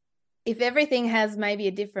if everything has maybe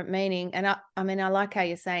a different meaning, and I mean, I like how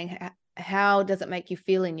you're saying, how does it make you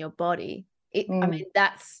feel in your body? I mean,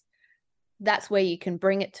 that's where you can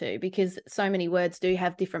bring it to, because so many words do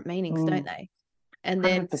have different meanings, don't they? And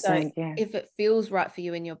then if it feels right for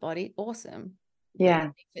you in your body, awesome.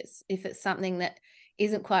 Yeah. If it's something that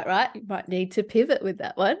isn't quite right, you might need to pivot with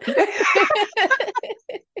that one.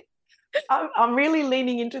 I'm really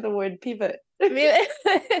leaning into the word pivot. I'm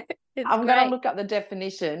going to look up the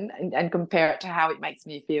definition and compare it to how it makes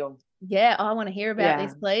me feel. Yeah, I want to hear about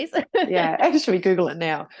this, please. Should we Google it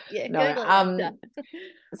now? Yeah, Google it.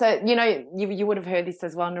 So, you would have heard this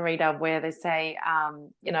as well, Narita, where they say,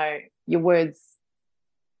 your words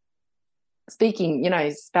speaking,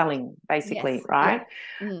 spelling, basically, right?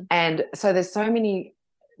 Yeah. And so there's so many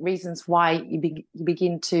reasons why you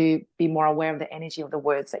begin to be more aware of the energy of the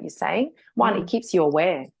words that you're saying. One, it keeps you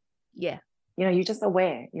aware. Yeah. You're just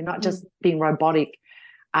aware. You're not just being robotic.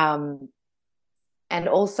 And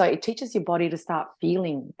also it teaches your body to start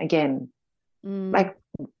feeling again. Like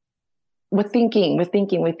we're thinking,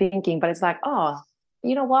 but it's like, oh,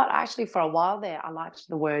 you know what? Actually, for a while there, I liked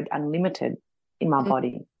the word unlimited in my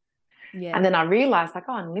body. Yeah. And then I realized, like,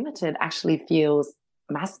 unlimited actually feels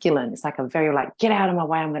masculine. It's like a very get out of my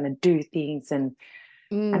way, I'm going to do things. And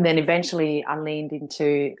then eventually I leaned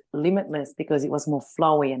into limitless because it was more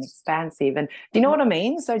flowy and expansive. And do you know what I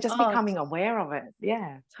mean? So just becoming aware of it.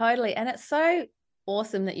 Yeah. Totally. And it's so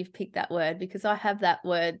awesome that you've picked that word, because I have that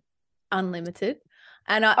word unlimited.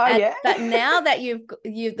 And but now that you've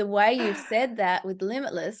the way you've said that with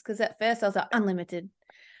limitless, because at first I was like unlimited.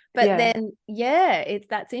 But then,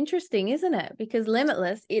 that's interesting, isn't it? Because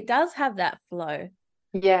limitless, it does have that flow.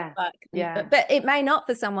 Yeah. But it may not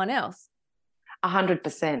for someone else.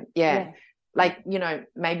 100%. Yeah. Like,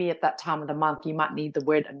 maybe at that time of the month, you might need the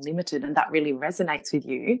word unlimited, and that really resonates with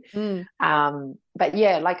you. But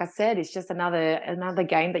like I said, it's just another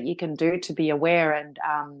game that you can do to be aware. And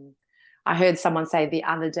I heard someone say the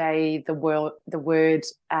other day, the word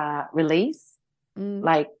release,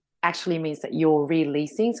 actually means that you're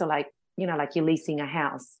releasing. So like you're leasing a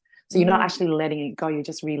house. So you're not actually letting it go. You're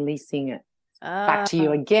just releasing it. back to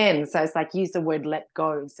you again. So it's like use the word let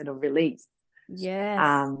go instead of release.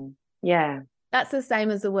 Yes. Yeah. That's the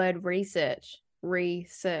same as the word research.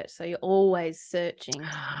 So you're always searching.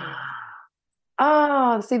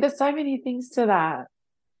 Oh, see, there's so many things to that.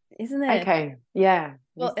 Isn't it? Okay. Yeah.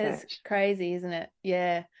 Well, Research. it's crazy, isn't it?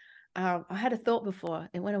 Yeah. I had a thought before.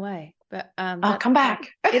 It went away. But come back.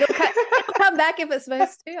 It'll come back if it's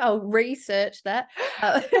supposed to. I'll research that.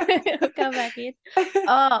 It'll come back in.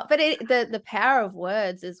 Oh, but the power of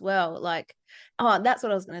words as well. Like, that's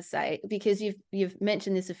what I was going to say, because you've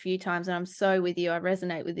mentioned this a few times, and I'm so with you. I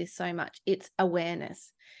resonate with this so much. It's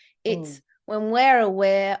awareness. It's when we're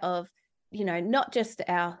aware of, not just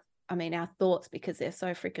our thoughts, because they're so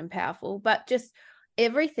freaking powerful, but just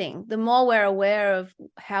everything. The more we're aware of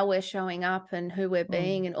how we're showing up and who we're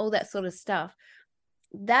being and all that sort of stuff,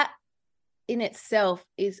 that in itself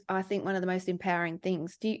is, I think, one of the most empowering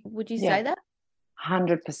things. Would you say that?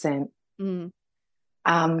 100%.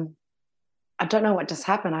 I don't know what just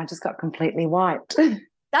happened. I just got completely wiped.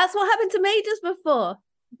 That's what happened to me just before.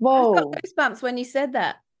 Whoa. I just got goosebumps when you said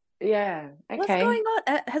that. Yeah. Okay. What's going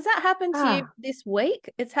on? Has that happened to you this week?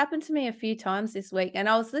 It's happened to me a few times this week. And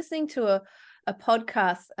I was listening to a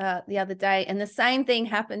podcast the other day, and the same thing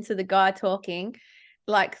happened to the guy talking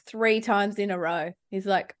like 3 times in a row. He's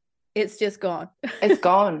like, it's just gone. It's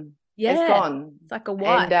gone. Yeah. It's gone. It's like a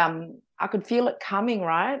wipe. And I could feel it coming,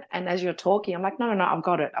 right? And as you're talking, I'm like, no, I've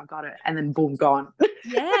got it. And then boom, gone.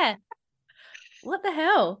 Yeah. What the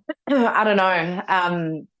hell? I don't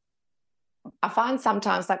know. I find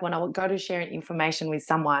sometimes, like when I would go to sharing information with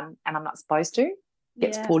someone and I'm not supposed to, it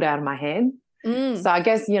gets pulled out of my head. So I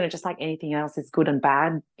guess, just like anything else, is good and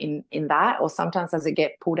bad in that. Or sometimes does it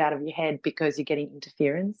get pulled out of your head because you're getting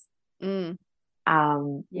interference?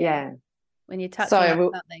 Yeah. When you're touching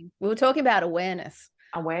on something. We were talking about awareness.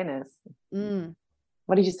 Awareness.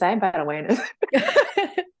 What did you say about awareness?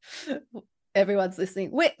 Everyone's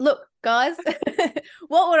listening. Wait, look, guys.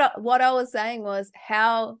 What I was saying was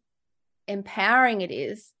how empowering it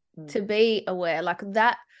is to be aware, like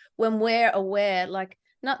that. When we're aware, like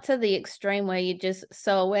not to the extreme where you're just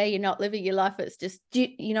so aware you're not living your life, it's just,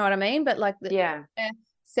 you know what I mean? But like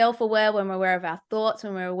self-aware, when we're aware of our thoughts,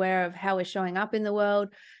 when we're aware of how we're showing up in the world,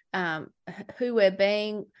 who we're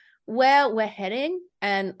being, where we're heading,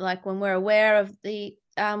 and like when we're aware of the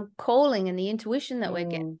calling and the intuition that we're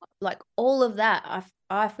getting, like all of that,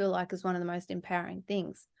 I feel like is one of the most empowering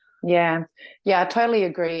things. Yeah, I totally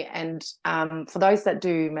agree. And for those that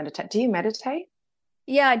do meditate, do you meditate?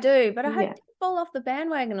 Yeah, I do, but I had to fall off the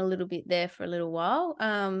bandwagon a little bit there for a little while.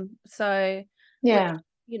 So yeah,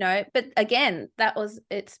 but again,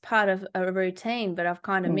 it's part of a routine, but I've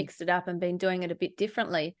kind of mixed it up and been doing it a bit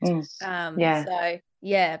differently. So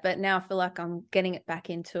yeah, but now I feel like I'm getting it back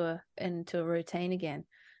into a routine again.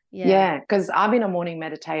 Yeah, because I've been a morning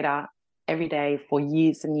meditator every day for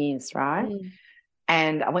years and years, right?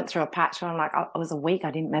 And I went through a patch where I'm like, I was a week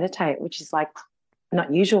I didn't meditate, which is like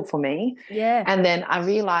not usual for me. Yeah. And then I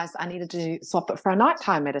realized I needed to swap it for a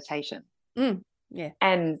nighttime meditation. Yeah.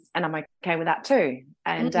 And I'm okay with that too.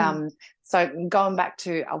 And so going back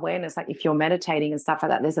to awareness, like if you're meditating and stuff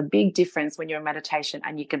like that, there's a big difference when you're in meditation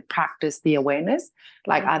and you can practice the awareness,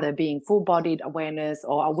 like either being full-bodied awareness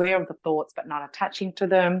or aware of the thoughts but not attaching to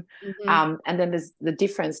them. And then there's the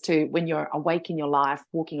difference to when you're awake in your life,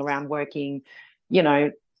 walking around, working,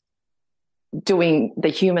 doing the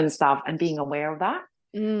human stuff and being aware of that.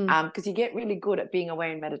 Because you get really good at being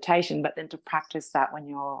aware in meditation, but then to practice that when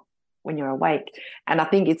you're awake. And I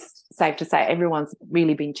think it's safe to say everyone's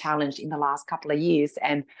really been challenged in the last couple of years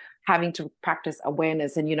and having to practice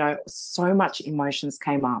awareness. And so much emotions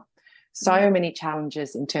came up, so many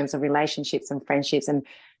challenges in terms of relationships and friendships, and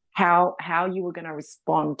how you were going to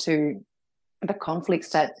respond to the conflicts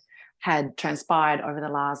that had transpired over the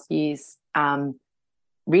last years.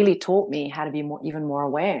 Really taught me how to be even more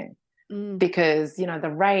aware. Because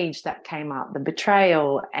the rage that came up, the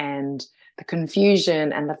betrayal and the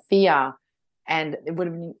confusion and the fear, and it would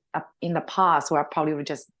have been in the past where I probably would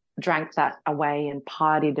have just drank that away and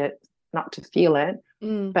partied it not to feel it.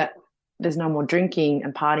 But there's no more drinking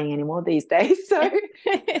and partying anymore these days, so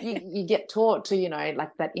you get taught to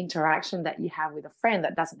like that interaction that you have with a friend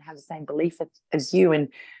that doesn't have the same belief as you, and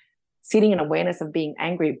sitting in awareness of being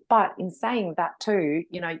angry. But in saying that too,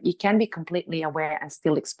 you can be completely aware and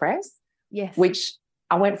still express. Yes. Which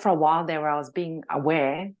I went for a while there where I was being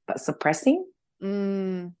aware but suppressing.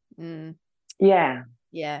 Yeah.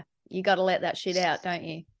 Yeah. You got to let that shit out, don't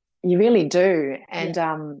you? You really do.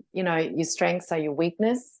 And, your strengths are your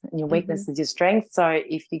weakness, and your weakness is your strength. So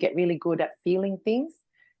if you get really good at feeling things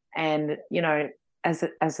and,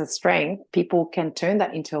 as a strength, people can turn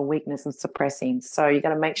that into a weakness and suppressing. So you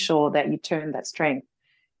got to make sure that you turn that strength.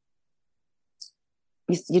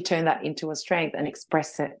 You turn that into a strength and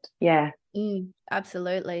express it. Yeah.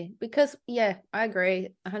 Absolutely. Because, I agree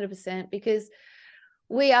 100%, because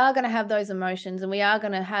we are going to have those emotions, and we are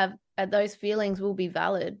going to have those feelings will be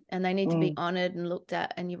valid, and they need to be honored and looked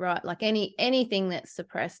at. And you're right, like anything that's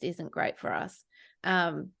suppressed isn't great for us.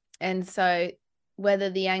 And so whether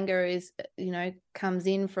the anger is, comes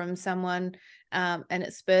in from someone and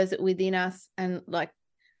it spurs it within us, and like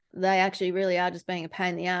they actually really are just being a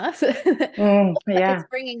pain in the ass. It's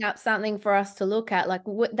bringing up something for us to look at. Like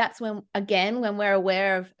that's when we're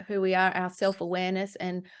aware of who we are, our self-awareness,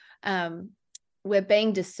 and we're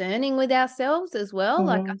being discerning with ourselves as well.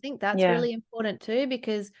 Like I think that's really important too,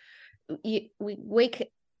 because we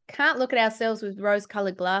can't look at ourselves with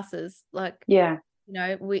rose-colored glasses. Like,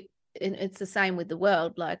 it's the same with the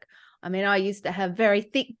world. Like, I mean, I used to have very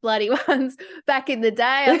thick, bloody ones back in the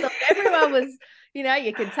day. I thought everyone was,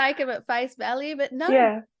 you can take them at face value, but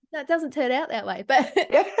no, that doesn't turn out that way. But,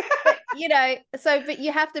 but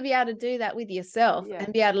you have to be able to do that with yourself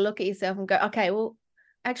and be able to look at yourself and go, okay, well,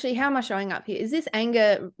 actually, how am I showing up here? Is this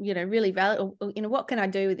anger, really valid? Or what can I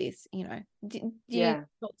do with this? Do you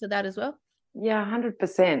talk to that as well? Yeah,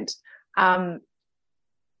 100%.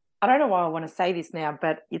 I don't know why I want to say this now,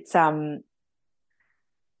 but it's I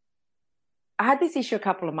had this issue a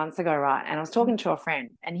couple of months ago, right? And I was talking to a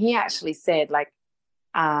friend, and he actually said, like,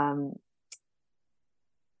 because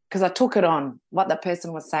I took it on what that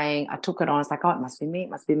person was saying. I took it on. It's like, oh, it must be me.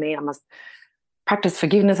 It must be me. I must practice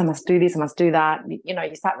forgiveness. I must do this. I must do that.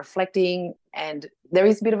 You start reflecting, and there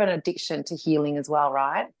is a bit of an addiction to healing as well,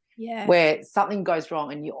 right? Yeah. Where something goes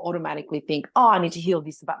wrong and you automatically think, oh, I need to heal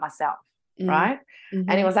this about myself, right?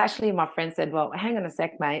 And it was actually, my friend said, well, hang on a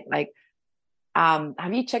sec, mate. Like,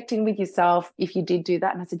 have you checked in with yourself if you did do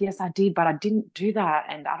that? And I said, yes, I did, but I didn't do that.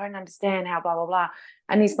 And I don't understand how blah, blah, blah.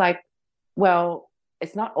 And he's like, well,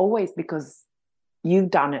 it's not always because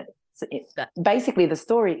you've done it. So basically, the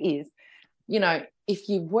story is, if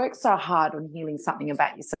you work so hard on healing something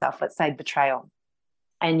about yourself, let's say betrayal,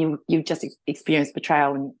 and you've just experienced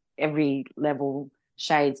betrayal in every level,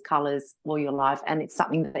 shades, colors, all your life, and it's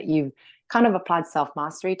something that you've kind of applied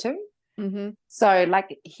self-mastery to. So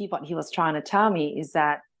like what he was trying to tell me is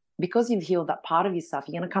that because you've healed that part of yourself,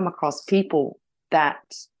 you're going to come across people that,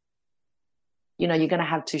 you're going to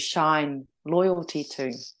have to shine loyalty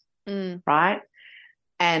to, right?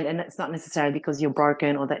 And it's not necessarily because you're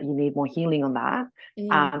broken or that you need more healing on that.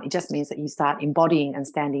 It just means that you start embodying and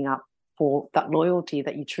standing up for that loyalty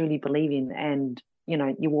that you truly believe in, and,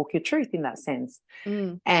 you walk your truth in that sense.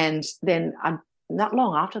 And then not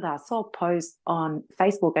long after that, I saw a post on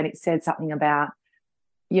Facebook, and it said something about,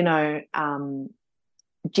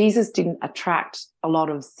 Jesus didn't attract a lot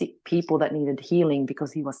of sick people that needed healing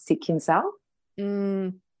because he was sick himself.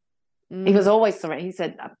 He was always surrounded. He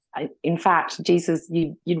said, in fact, Jesus,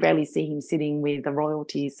 you'd rarely see him sitting with the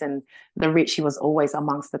royalties and the rich. He was always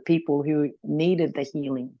amongst the people who needed the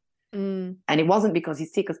healing. And it wasn't because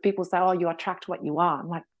he's sick, because people say, oh, you attract what you are. I'm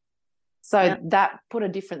like, so that put a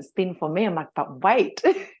different spin for me. I'm like, but wait,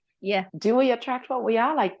 do we attract what we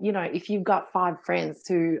are? Like, if you've got 5 friends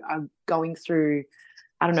who are going through,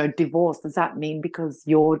 I don't know, divorce, does that mean because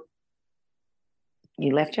you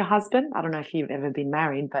left your husband? I don't know if you've ever been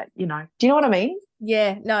married, but, do you know what I mean?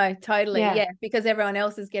 Yeah, no, totally. Yeah. Because everyone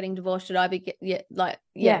else is getting divorced. Should I be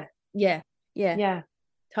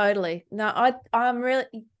totally. No, I'm really,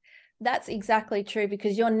 that's exactly true,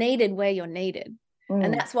 because you're needed where you're needed.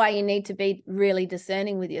 And that's why you need to be really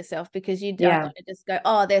discerning with yourself, because you don't want to just go,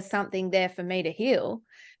 oh, there's something there for me to heal,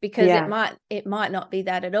 because it might not be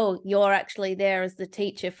that at all. You're actually there as the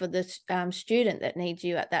teacher for the student that needs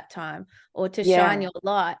you at that time, or to shine your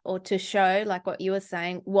light, or to show, like what you were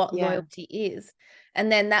saying, what loyalty is. And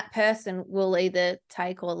then that person will either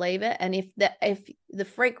take or leave it. And if the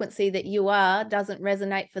frequency that you are doesn't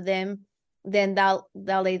resonate for them, then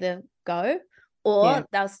they'll either go, or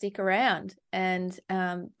they'll stick around, and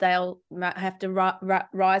they'll have to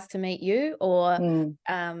rise to meet you, or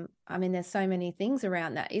I mean, there's so many things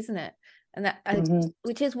around that, isn't it? And that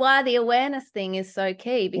which is why the awareness thing is so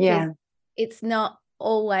key, because it's not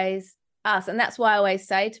always us. And that's why I always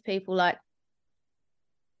say to people, like,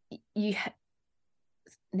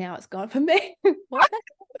 now it's gone for me.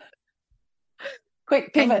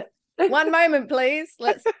 Quick pivot. One moment, please.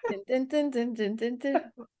 Let's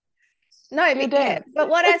No, but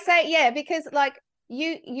what I say, because like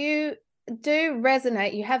you do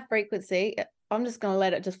resonate, you have frequency. I'm just going to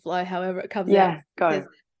let it just flow however it comes out. Go.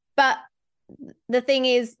 But the thing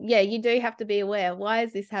is, yeah, you do have to be aware. Why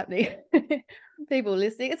is this happening? People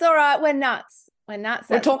listening, it's all right. We're nuts. We're nuts.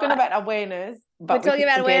 We're talking about awareness, but we're talking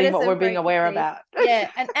about awareness what we're being aware about. Yeah,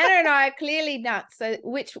 and Anna and I are clearly nuts, so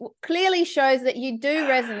which clearly shows that you do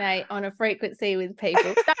resonate on a frequency with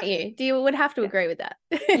people, don't you? You would have to agree with that.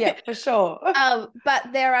 Yeah, for sure.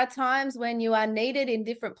 But there are times when you are needed in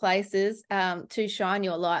different places to shine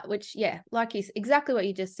your light, which, yeah, like exactly what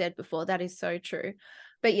you just said before. That is so true.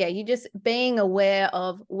 But yeah, you just being aware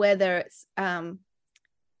of whether it's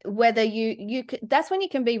whether you that's when you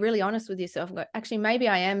can be really honest with yourself and go, actually, maybe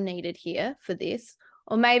I am needed here for this,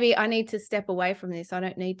 or maybe I need to step away from this. I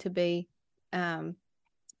don't need to be in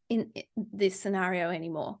this scenario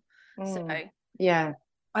anymore. So yeah,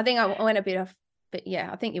 I think I went a bit off, but yeah,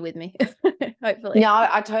 I think you're with me. Hopefully. No,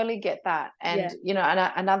 I totally get that. And you know,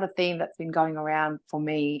 and another theme that's been going around for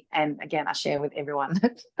me, and again, I share with everyone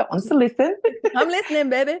that wants to listen. I'm listening,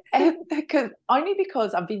 baby.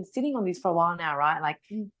 because I've been sitting on this for a while now, right? Like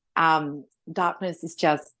darkness is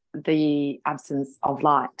just the absence of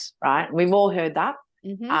light, right? We've all heard that.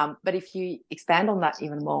 But if you expand on that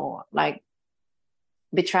even more, like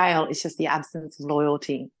betrayal is just the absence of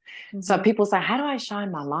loyalty. So people say, how do I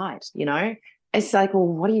shine my light? You know, it's like, well,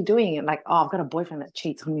 what are you doing? And like, oh, I've got a boyfriend that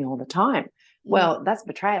cheats on me all the time. Well, that's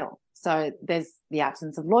betrayal. So there's the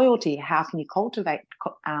absence of loyalty. How can you cultivate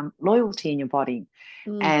loyalty in your body?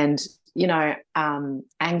 And, you know,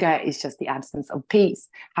 anger is just the absence of peace.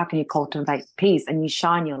 How can you cultivate peace? And you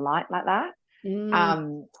shine your light like that.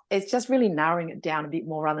 It's just really narrowing it down a bit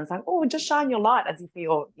more rather than saying, oh, just shine your light as if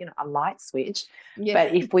you're, you know, a light switch.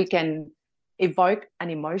 But if we can evoke an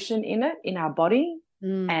emotion in our body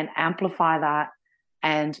and amplify that,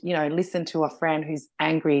 and, you know, listen to a friend who's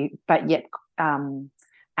angry, but yet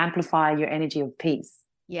amplify your energy of peace.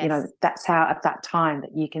 You know, that's how at that time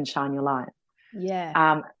that you can shine your light.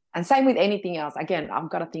 And same with anything else. Again, I've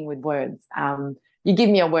got a thing with words. You give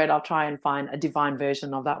me a word, I'll try and find a divine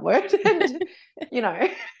version of that word. And, you know,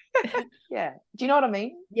 yeah. Do you know what I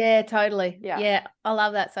mean? Yeah, totally. Yeah. I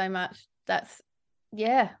love that so much.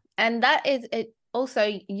 And that is it.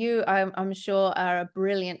 Also, you, I'm sure, are a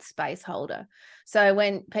brilliant space holder. So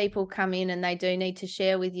when people come in and they do need to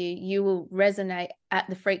share with you, you will resonate at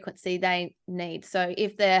the frequency they need. So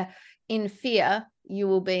if they're in fear, you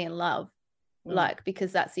will be in love. Like,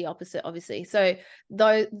 because that's the opposite, obviously. So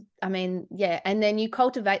though, I mean, yeah. And then you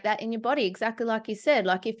cultivate that in your body, exactly like you said.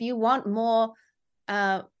 Like if you want more,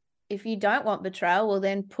 if you don't want betrayal, well,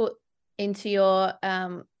 then put into your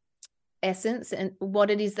essence and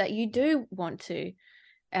what it is that you do want to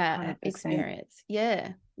experience.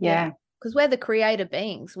 Because we're the creator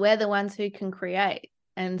beings. We're the ones who can create.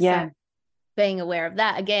 And so being aware of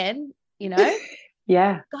that again, you know.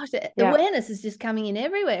 Gosh, awareness is just coming in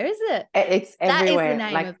everywhere, is it? It's everywhere. That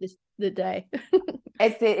is the name of the day.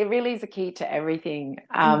 It really is a key to everything.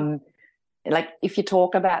 Like if you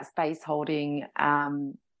talk about space holding, either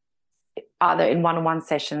in one-on-one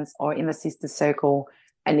sessions or in the sister circle,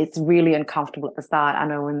 and it's really uncomfortable at the start. I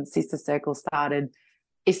know when sister circle started,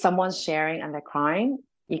 if someone's sharing and they're crying,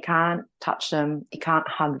 you can't touch them, you can't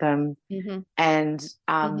hug them, and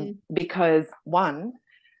because one,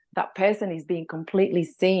 that person is being completely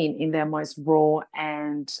seen in their most raw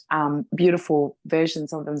and beautiful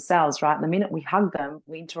versions of themselves, right? The minute we hug them,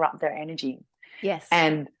 we interrupt their energy.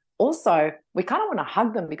 And also, we kind of want to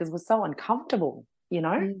hug them because we're so uncomfortable, you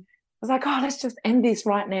know? It's like, oh, let's just end this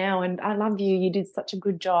right now. And I love you. You did such a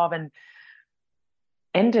good job, and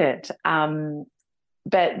end it.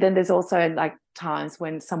 But then there's also like times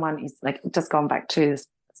when someone is like, just going back to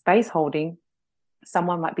space holding,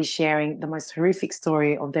 someone might be sharing the most horrific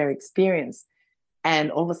story of their experience,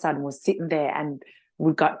 and all of a sudden we're sitting there and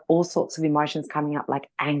we've got all sorts of emotions coming up, like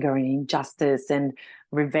anger and injustice and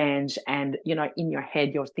revenge, and, you know, in your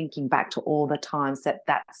head you're thinking back to all the times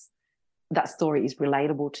that story is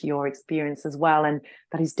relatable to your experience as well. And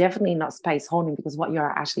that is definitely not space holding, because what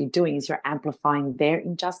you're actually doing is you're amplifying their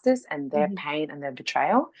injustice and their pain and their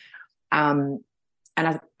betrayal. And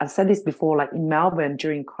I've said this before, like in Melbourne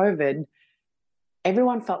during COVID,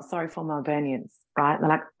 everyone felt sorry for Melburnians, right? They're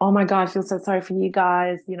like, oh my God, I feel so sorry for you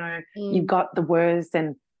guys. You know, you got the worst,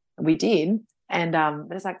 and we did. And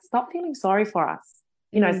but it's like, stop feeling sorry for us.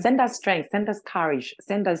 You know, send us strength, send us courage,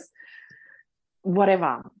 send us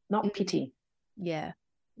whatever, not pity. No,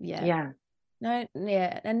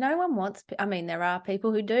 and no one wants. I mean, there are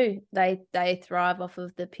people who do. They thrive off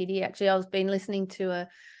of the pity. Actually, I've been listening to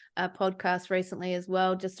a podcast recently as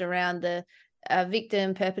well, just around the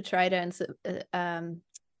victim, perpetrator, and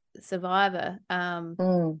survivor.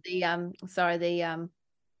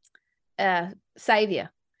 The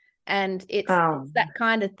savior. And it's Oh, that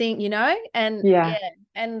kind of thing, and yeah,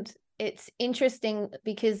 and it's interesting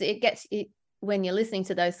because when you're listening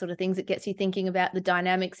to those sort of things, it gets you thinking about the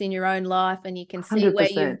dynamics in your own life, and you can see where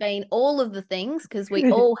you've 100%. been, all of the things, because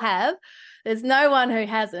we all have. There's no one who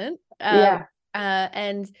hasn't. Yeah.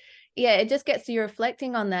 And yeah, it just gets you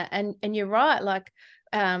reflecting on that. And you're right, like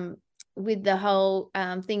with the whole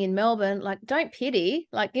thing in Melbourne, like, don't pity,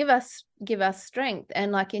 like, give us strength.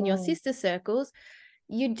 And like in your sister circles,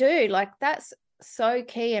 you do, like, that's so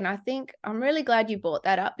key. And I think I'm really glad you brought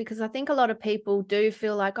that up, because I think a lot of people do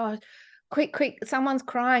feel like, oh, quick, someone's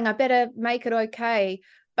crying, I better make it okay.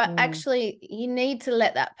 But actually, you need to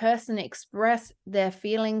let that person express their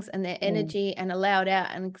feelings and their energy and allow it out.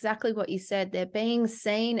 And exactly what you said, they're being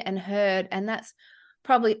seen and heard, and that's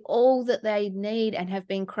probably all that they need and have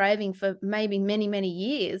been craving for maybe many, many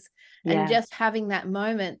years. And just having that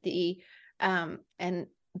moment, and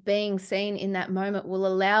being seen in that moment will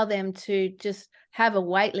allow them to just have a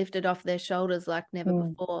weight lifted off their shoulders like never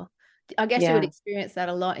before. I guess you would experience that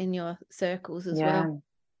a lot in your circles as well.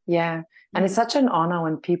 Yeah. And it's such an honor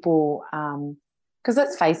when people, because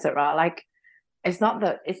let's face it, right? Like, it's not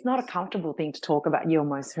a comfortable thing to talk about your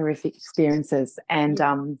most horrific experiences. And,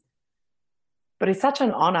 but it's such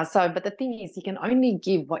an honor. So, but the thing is, you can only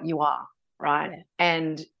give what you are, right? Yeah.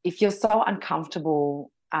 And if you're so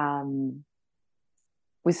uncomfortable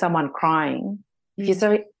with someone crying, if you're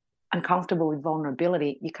so uncomfortable with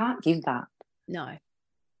vulnerability, you can't give that. No.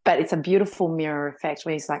 But it's a beautiful mirror effect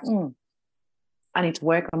where it's like, I need to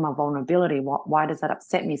work on my vulnerability. Why does that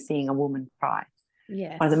upset me, seeing a woman cry?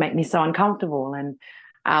 Yes. Why does it make me so uncomfortable? And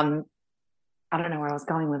I don't know where I was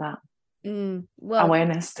going with that. Well,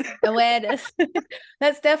 awareness.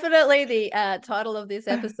 That's definitely the title of this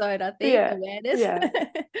episode, I think. Awareness.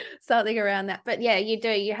 Something around that. But yeah,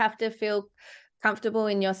 you have to feel comfortable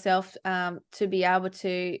in yourself to be able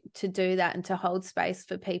to do that and to hold space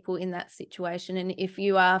for people in that situation. And if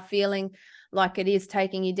you are feeling like it is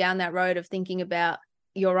taking you down that road of thinking about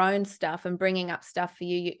your own stuff and bringing up stuff for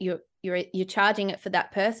you're charging it for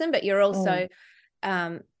that person, but you're also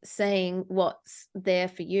seeing what's there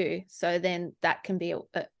for you. So then that can be,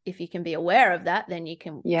 if you can be aware of that, then you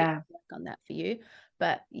can work on that for you.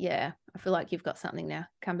 But yeah, I feel like you've got something now.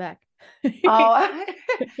 Come back. No, I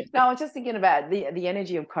was just thinking about the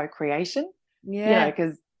energy of co-creation.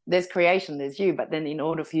 Because there's creation, there's you, but then in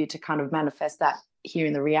order for you to kind of manifest that here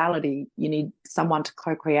in the reality, you need someone to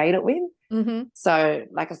co-create it with. So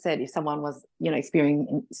like I said, if someone was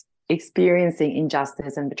experiencing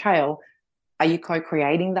injustice and betrayal, are you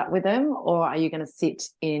co-creating that with them, or are you going to sit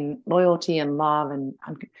in loyalty and love and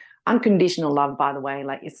unconditional love? By the way,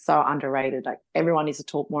 like, it's so underrated. Like, everyone needs to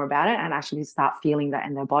talk more about it and actually start feeling that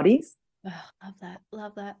in their bodies. Oh,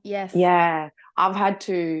 love that. Yes. Yeah, I've had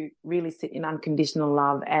to really sit in unconditional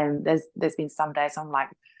love, and there's been some days I'm like,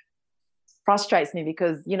 frustrates me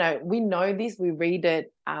because we know this, we read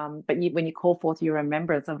it, but when you call forth your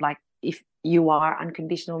remembrance of, like, if you are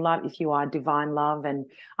unconditional love, if you are divine love. And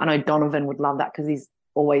I know Donovan would love that because he's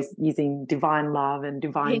always using divine love and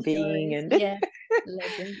divine being. And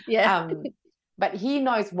legend. But he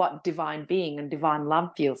knows what divine being and divine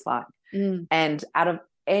love feels like. And out of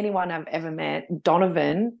anyone I've ever met,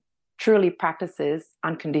 Donovan truly practices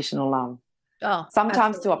unconditional love.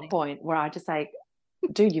 Sometimes absolutely. To a point where I just say,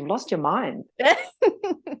 dude, you've lost your mind.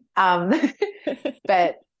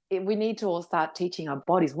 But we need to all start teaching our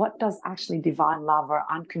bodies, what does actually divine love or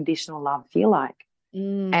unconditional love feel like?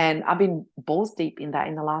 And I've been balls deep in that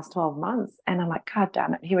in the last 12 months. And I'm like, God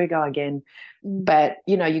damn it, here we go again. But,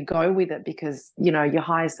 you go with it because, your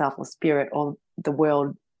higher self or spirit or the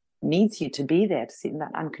world needs you to be there to sit in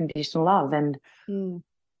that unconditional love. And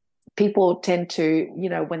people tend to,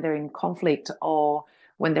 when they're in conflict or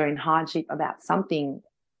when they're in hardship about something,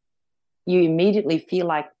 you immediately feel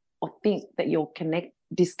like or think that you're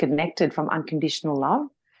disconnected from unconditional love.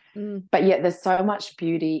 But yet there's so much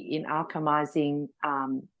beauty in alchemizing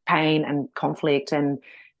pain and conflict and,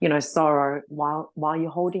 sorrow while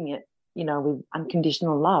you're holding it, with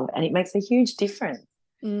unconditional love. And it makes a huge difference.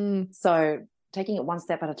 So taking it one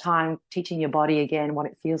step at a time, teaching your body again what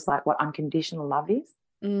it feels like, what unconditional love is,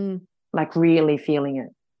 like really feeling it.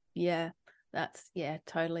 Yeah,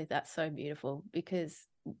 totally. That's so beautiful because,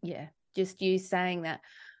 just you saying that,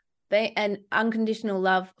 and unconditional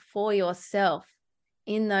love for yourself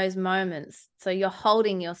in those moments. So you're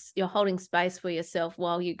holding space for yourself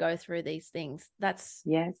while you go through these things. That's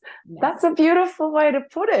that's a beautiful way to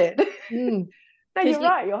put it. No, you're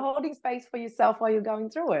right. You're holding space for yourself while you're going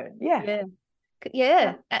through it.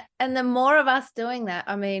 Yeah. And the more of us doing that,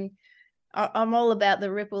 I mean, I'm all about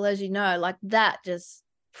the ripple, as you know, like that just,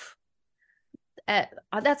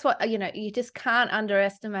 That's what, you just can't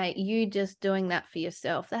underestimate you just doing that for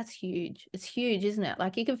yourself. That's huge. It's huge, isn't it?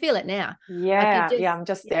 Like, you can feel it now. Yeah. Like I'm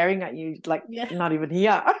just staring at you, like, not even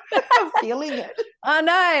here. I'm feeling it. I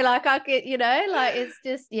know, like, I get, like, it's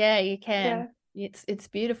just, you can. Yeah. It's a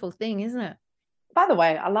beautiful thing, isn't it? By the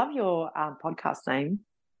way, I love your podcast name.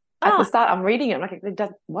 At the start, I'm reading it. I'm like, it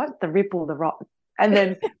does what? The Ripple, the Rock. And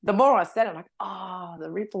then the more I said it, I'm like,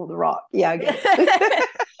 the Ripple, the Rock. Yeah, I get it.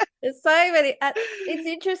 There's so many. It's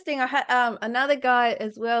interesting. I had another guy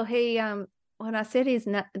as well. He when I said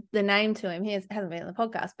the name to him, he hasn't been on the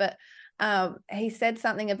podcast, but he said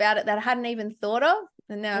something about it that I hadn't even thought of,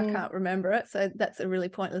 and now I can't remember it. So that's a really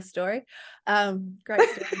pointless story. Great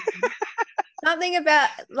story. Something about,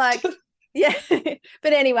 like, yeah.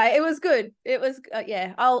 But anyway, it was good. It was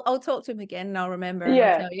I'll talk to him again and I'll remember and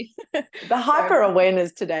I'll tell you. The hyper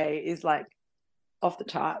awareness today is like off the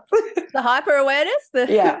charts. The hyper awareness.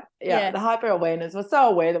 The hyper awareness. We're so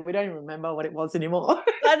aware that we don't even remember what it was anymore.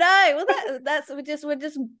 I know. Well, that's we're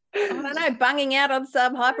just I don't know, bunging out on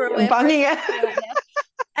some hyper awareness. Bunging out. Right now.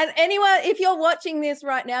 And anyone, if you're watching this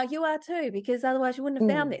right now, you are too, because otherwise you wouldn't have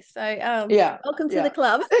found this. So welcome to the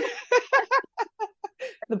club.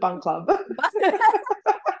 The bung club.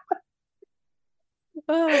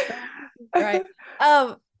 Oh, great.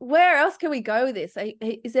 Where else can we go with this?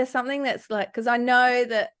 Is there something that's like, because I know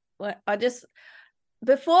that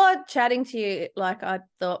before chatting to you, like, I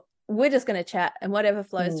thought we're just going to chat and whatever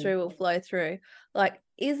flows through will flow through. Like,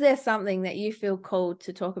 is there something that you feel called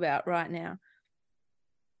to talk about right now?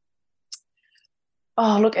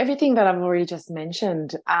 Oh, look, everything that I've already just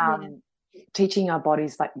mentioned, teaching our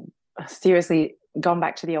bodies, like, seriously, going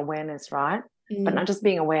back to the awareness, right? But not just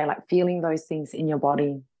being aware, like feeling those things in your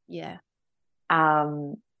body. Yeah.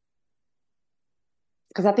 Because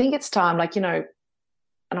I think it's time, like, and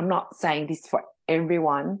I'm not saying this for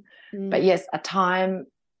everyone, but yes, a time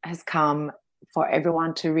has come for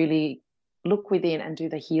everyone to really look within and do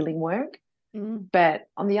the healing work. But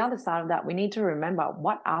on the other side of that, we need to remember,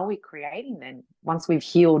 what are we creating then? Once we've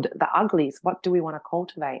healed the uglies, what do we want to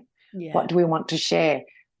cultivate? Yeah. What do we want to share?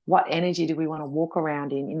 What energy do we want to walk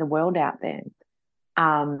around in the world out there?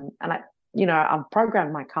 And I've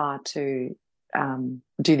programmed my car to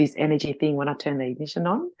do this energy thing when I turn the ignition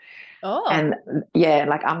on. Oh. And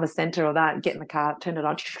like, I'm the center of that. Get in the car, turn it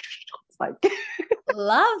on. It's like,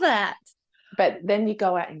 love that. But then you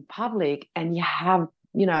go out in public and you have,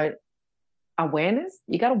 awareness.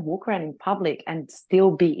 You got to walk around in public and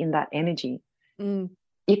still be in that energy.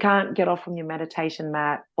 You can't get off from your meditation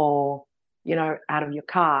mat or, out of your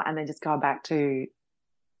car and then just go back to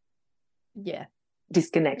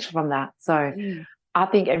disconnect from that. So I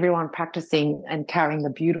think everyone practicing and carrying the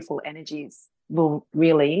beautiful energies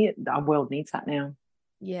our world needs that now.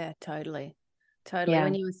 Yeah, totally.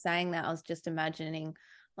 When you were saying that, I was just imagining,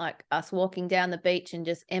 like, us walking down the beach and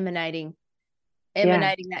just emanating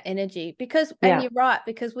that energy, because and you're right,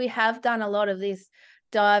 because we have done a lot of this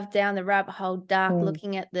dive down the rabbit hole, dark,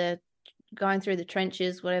 looking at going through the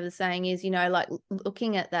trenches, whatever the saying is, like,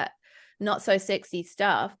 looking at that not so sexy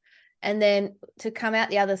stuff, and then to come out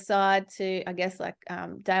the other side to, I guess, like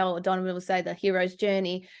Dale or Donovan will say, the hero's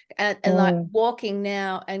journey, and like walking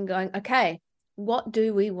now and going, okay, what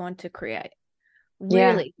do we want to create?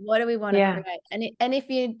 Really, what do we want to create? And if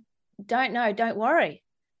you don't know, don't worry.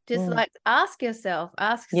 Just like, ask yourself,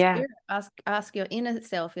 ask spirit, ask your inner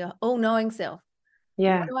self, your all-knowing self.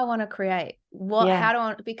 What do I want to create? How do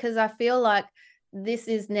I? Because I feel like this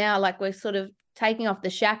is now, like, we're sort of taking off the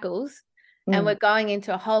shackles and we're going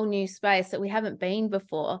into a whole new space that we haven't been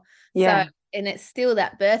before. So, and it's still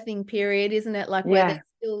that birthing period, isn't it? Like, where there's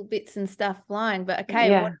still bits and stuff flying, but okay,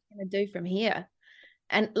 what are we going to do from here?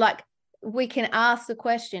 And, like, we can ask the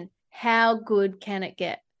question, how good can it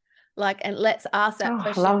get? Like, and let's ask that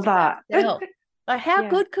question. I love that. Like, how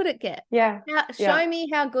good could it get? Show me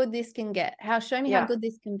how good this can get. Show me how good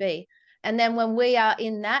this can be. And then when we are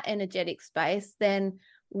in that energetic space, then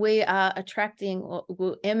we are attracting or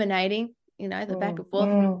we're emanating, the back and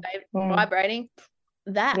forth, vibrating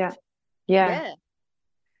that. Yeah.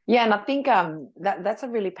 And I think that's a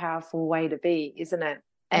really powerful way to be, isn't it?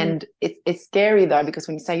 And it's scary though, because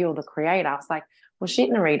when you say you're the creator, it's like, well, shit,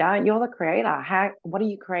 Narita, you're the creator. What are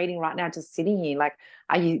you creating right now, just sitting here? Like,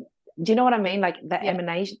 do you know what I mean? Like, that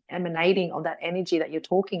emanating of that energy that you're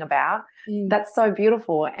talking about, that's so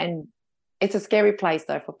beautiful. And it's a scary place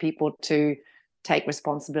though for people to take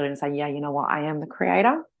responsibility and say, yeah, you know what, I am the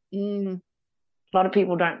creator. A lot of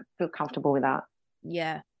people don't feel comfortable with that.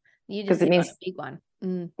 Yeah. You just means a big one.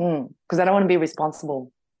 Because they don't want to be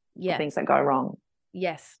responsible for things that go wrong.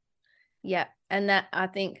 Yes. Yeah. And that, I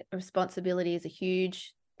think, responsibility is a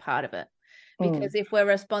huge part of it, because if we're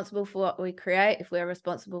responsible for what we create, if we're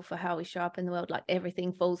responsible for how we show up in the world, like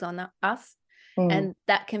everything falls on us. And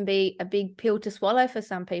that can be a big pill to swallow for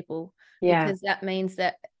some people, because that means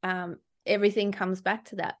that everything comes back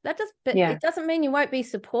to that. It doesn't mean you won't be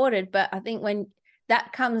supported, but I think when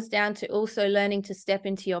that comes down to also learning to step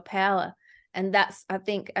into your power, and that's, I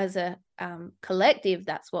think, as a collective,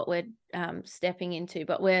 that's what we're stepping into.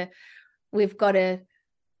 But we've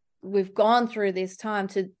gone through this time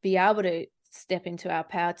to be able to step into our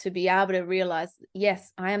power, to be able to realize,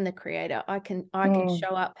 yes, I am the creator. I can show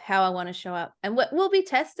up how I want to show up, and we'll be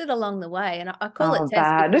tested along the way. And I call it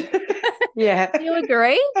test. Yeah. Do you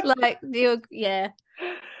agree? Like,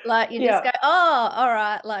 like you just go, oh, all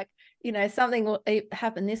right. Like, something will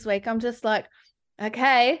happen this week. I'm just like,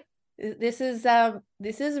 okay, this is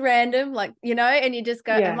random, like, and you just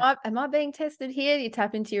go, am I being tested here? You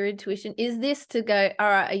tap into your intuition. Is this to go, all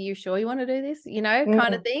right, are you sure you want to do this?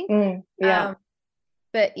 Kind of thing.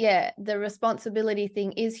 But the responsibility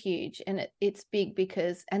thing is huge, and it's big,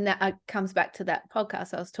 because, and that comes back to that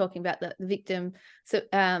podcast I was talking about, the victim,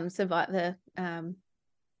 survivor,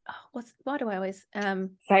 why do I always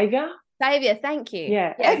Savior, thank you.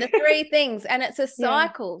 The three things, and it's a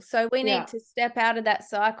cycle. So we need to step out of that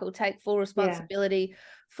cycle, take full responsibility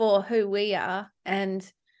for who we are, and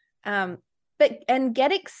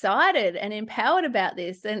get excited and empowered about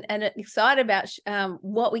this, and excited about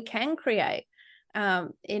what we can create.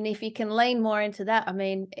 And if you can lean more into that, I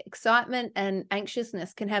mean, excitement and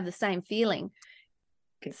anxiousness can have the same feeling.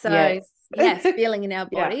 So feeling in our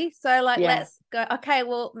body. So let's go, okay,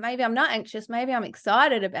 well, maybe I'm not anxious, maybe I'm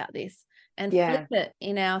excited about this, and flip it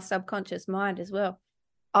in our subconscious mind as well.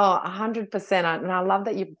 100%. And I love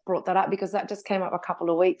that you brought that up, because that just came up a couple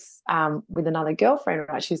of weeks with another girlfriend,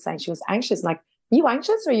 right? She was saying she was anxious. Like, are you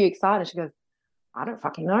anxious or are you excited? She goes, I don't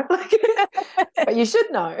fucking know. But you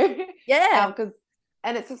should know.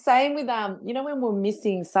 And it's the same with when we're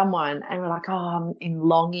missing someone and we're like, oh, I'm in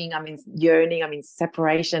longing, I'm in yearning, I'm in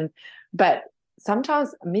separation. But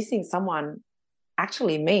sometimes missing someone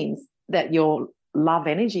actually means that your love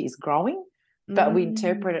energy is growing, but we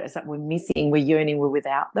interpret it as that we're missing, we're yearning, we're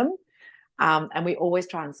without them. And we always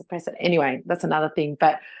try and suppress it. Anyway, that's another thing.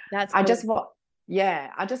 But I just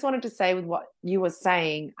wanted to say with what you were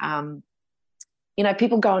saying,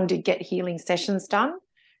 people go and get healing sessions done,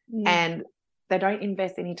 and they don't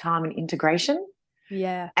invest any time in integration.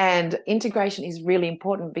 And integration is really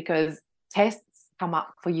important, because tests come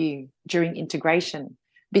up for you during integration,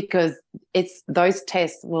 because it's those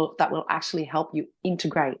tests that will actually help you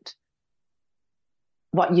integrate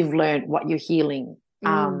what you've learned, what you're healing.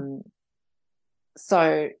 So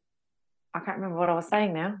I can't remember what I was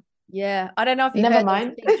saying now. I don't know if you heard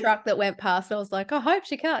the big truck that went past. I was like, I hope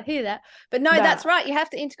she can't hear that. But no, that's right. You have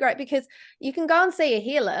to integrate, because you can go and see a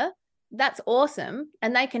healer. That's awesome,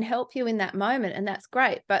 and they can help you in that moment, and that's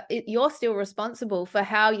great, but you're still responsible for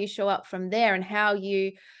how you show up from there,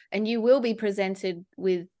 and you will be presented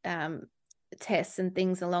with tests and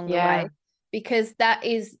things along the way, because that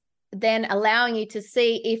is then allowing you to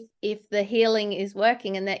see if the healing is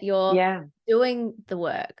working, and that you're doing the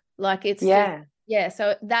work. Like, it's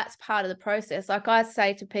so that's part of the process. Like I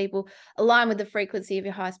say to people, align with the frequency of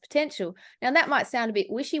your highest potential. Now, that might sound a bit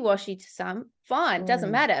wishy-washy to some, fine,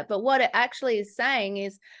 doesn't matter. But what it actually is saying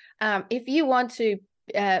is, if you want to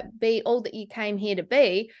be all that you came here to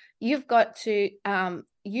be, you've got to,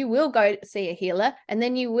 you will go see a healer, and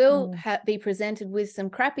then you will be presented with some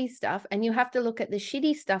crappy stuff, and you have to look at the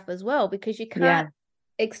shitty stuff as well, because you can't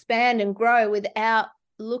expand and grow without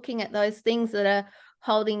looking at those things that are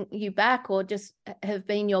holding you back, or just have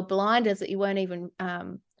been your blinders that you weren't even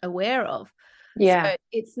aware of. So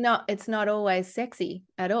it's not always sexy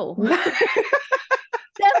at all.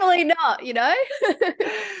 Definitely not, You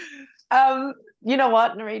know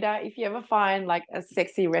what, Narita, if you ever find like a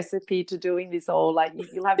sexy recipe to doing this, all, like,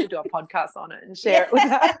 you'll have to do a podcast on it and share it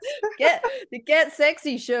with us. Get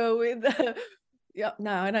sexy show with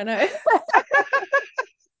no, I don't know.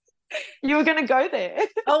 You were going to go there.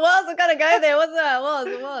 I was going to go there, wasn't I? I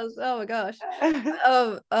was. Oh my gosh.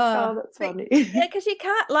 Oh, that's funny. Yeah, because you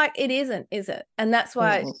can't, like, it isn't, is it? And that's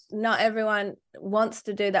why not everyone wants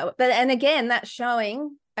to do that. But, and again, that's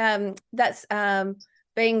showing, that's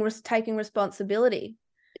taking responsibility.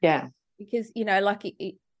 Yeah. Because, like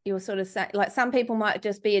you were sort of saying, like, some people might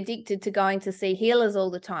just be addicted to going to see healers all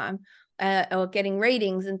the time, or getting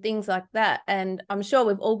readings and things like that. And I'm sure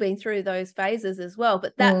we've all been through those phases as well,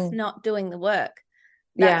 but that's not doing the work.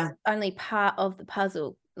 That's only part of the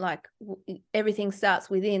puzzle. Like, everything starts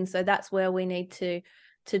within. So that's where we need to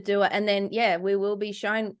to do it. And then, yeah, we will be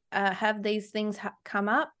shown, have these things come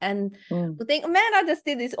up, and we'll think, man, I just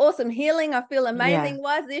did this awesome healing. I feel amazing.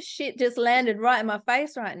 Why is this shit just landed right in my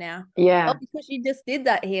face right now? Yeah. Oh, because you just did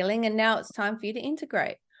that healing, and now it's time for you to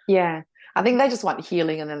integrate. Yeah. I think they just want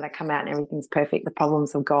healing, and then they come out and everything's perfect. The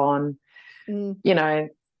problems have gone, you know.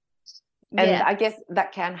 And I guess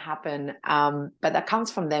that can happen, but that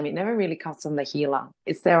comes from them. It never really comes from the healer.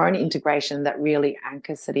 It's their own integration that really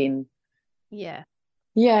anchors it in. Yeah.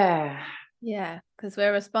 Yeah. Yeah, because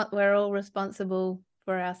we're all responsible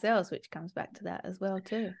for ourselves, which comes back to that as well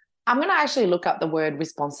too. I'm going to actually look up the word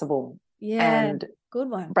responsible. Yeah, and good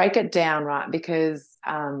one. break it down, right? Because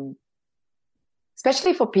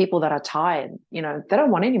especially for people that are tired, you know, they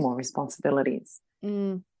don't want any more responsibilities.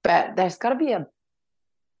 But there's got to be a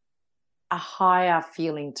higher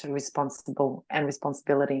feeling to responsible and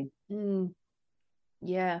responsibility.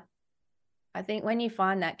 Yeah. I think when you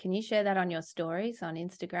find that, can you share that on your stories on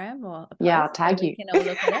Instagram or a post? Yeah, I'll tag so you. We can all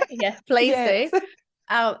look at it. Yeah, please Yes.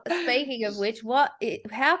 do. Speaking of which,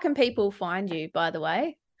 how can people find you, by the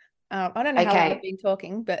way? I don't know how long we've been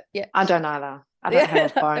talking, but yeah. I don't either. I don't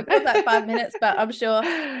have a phone. It feels like 5 minutes, but I'm sure.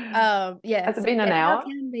 Yeah. Has it been an hour?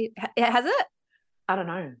 Has it? I don't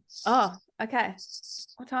know. Oh, okay.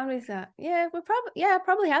 What time is that? Yeah, it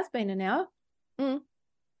probably has been an hour.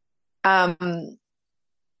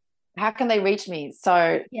 How can they reach me?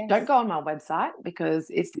 So don't go on my website because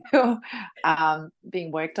it's still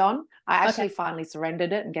being worked on. I actually finally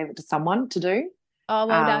surrendered it and gave it to someone to do. Oh,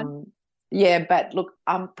 well done. Yeah, but look,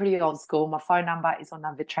 I'm pretty old school. My phone number is on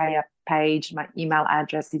the Vitraya page. My email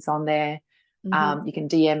address is on there. You can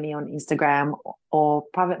DM me on Instagram or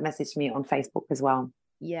private message me on Facebook as well.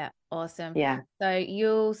 Yeah, awesome. Yeah. So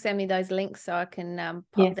you'll send me those links so I can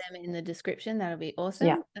pop them in the description. That'll be awesome.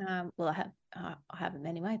 Yeah. Well, I have them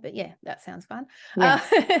anyway, but yeah, that sounds fun. Yeah.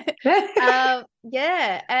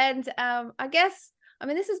 And I guess, I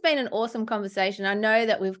mean, this has been an awesome conversation. I know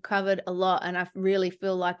that we've covered a lot, and I really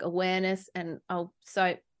feel like awareness, and I'm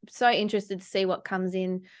so interested to see what comes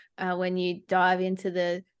in when you dive into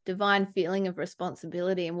the divine feeling of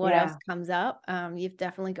responsibility and what else comes up. You've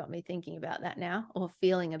definitely got me thinking about that now, or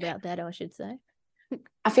feeling about that, I should say.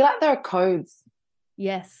 I feel like there are codes.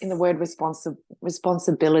 Yes. In the word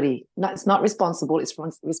responsibility. No, it's not responsible, it's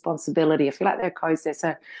responsibility. I feel like there are codes there.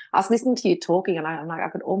 So I was listening to you talking, and I'm like, I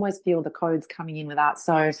could almost feel the codes coming in with that.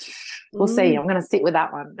 So we'll see. I'm going to sit with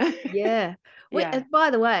that one. Yeah. By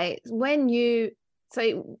the way,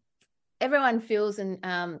 everyone feels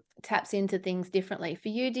and taps into things differently. For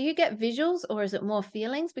you, do you get visuals or is it more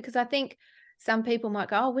feelings? Because I think some people might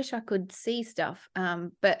go, I wish I could see stuff,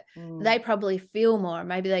 but they probably feel more.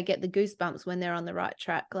 Maybe they get the goosebumps when they're on the right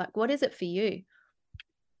track. Like, what is it for you?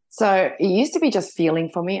 So it used to be just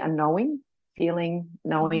feeling for me, and feeling,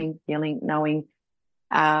 knowing.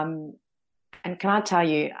 And can I tell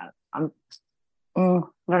you, I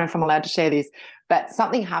don't know if I'm allowed to share this, but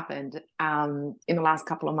something happened in the last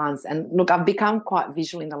couple of months. And look, I've become quite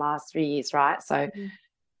visual in the last 3 years, right? So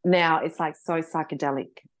now it's like so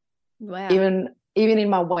psychedelic. Wow. Even in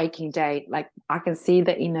my waking day, like I can see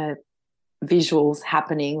the inner visuals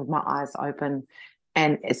happening with my eyes open,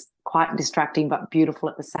 and it's quite distracting but beautiful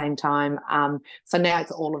at the same time. So now it's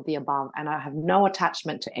all of the above, and I have no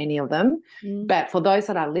attachment to any of them. But for those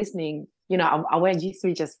that are listening, you know, I used to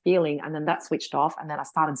be just feeling, and then that switched off, and then I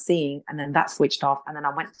started seeing, and then that switched off, and then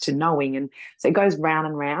I went to knowing, and so it goes round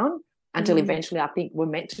and round until eventually I think we're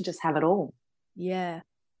meant to just have it all. Yeah.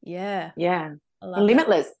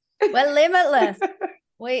 Limitless. We're limitless.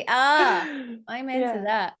 We are. I'm into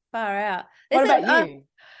that. Far out. What about you?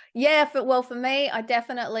 For me, I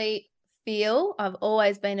definitely feel. I've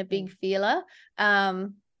always been a big feeler.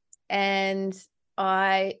 And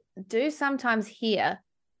I do sometimes hear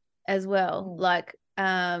as well. Like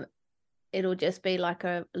it'll just be like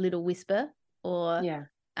a little whisper, or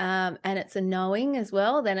and it's a knowing as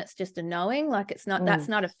well. Then it's just a knowing. Like it's not that's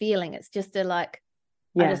not a feeling. It's just a like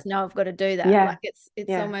I just know I've got to do that. Like it's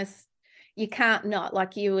almost, you can't not,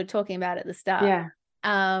 like you were talking about at the start.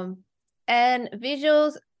 And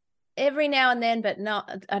visuals every now and then, but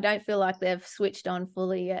I don't feel like they've switched on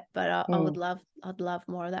fully yet, but I'd love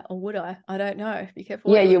more of that. Or would I don't know. Be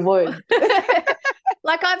careful. Yeah, you would.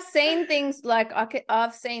 Like I've seen things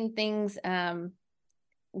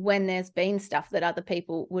when there's been stuff that other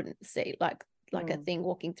people wouldn't see, like a thing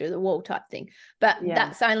walking through the wall type thing, but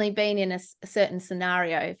that's only been in a certain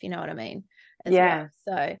scenario, if you know what I mean. Well.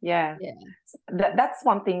 So that's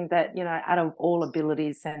one thing that, you know, out of all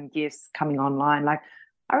abilities and gifts coming online, like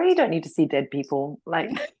I really don't need to see dead people. Like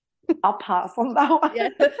I'll pass on that one.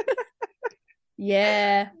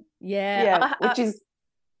 Which is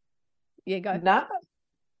go. No,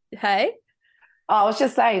 Hey? Oh, I was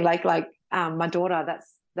just saying, my daughter,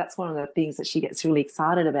 that's one of the things that she gets really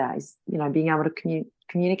excited about is, being able to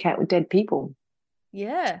communicate with dead people.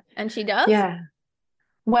 Yeah. And she does? Yeah.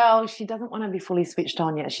 Well, she doesn't want to be fully switched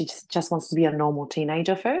on yet. She just wants to be a normal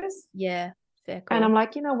teenager first. Yeah. Fair call. And I'm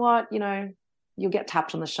like, you know what? You'll get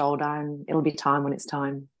tapped on the shoulder and it'll be time when it's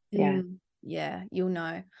time. Yeah. Yeah, you'll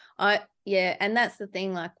know. And that's the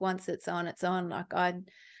thing, like once it's on, it's on. Like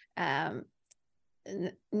I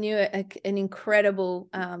knew an incredible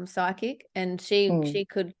psychic, and she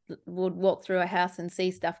would walk through a house and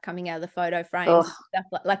see stuff coming out of the photo frames and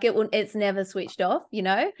stuff like it's never switched off,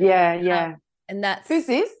 Yeah. And that's who's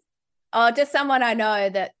this? Oh, just someone I know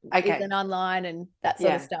that isn't online and that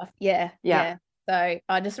sort of stuff. Yeah. So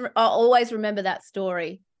I always remember that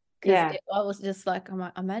story, because I was just like,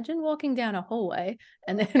 imagine walking down a hallway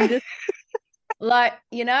and then just like,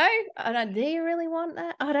 I don't, do you really want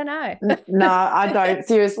that? I don't know. No, I don't.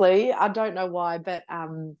 Seriously, I don't know why, but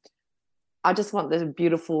I just want the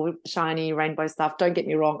beautiful, shiny rainbow stuff. Don't get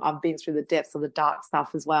me wrong. I've been through the depths of the dark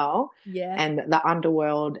stuff as well. Yeah. And the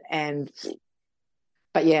underworld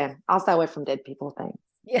but yeah, I'll stay away from dead people, thanks.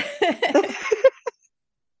 Yeah.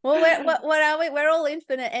 Well, what are we? We're all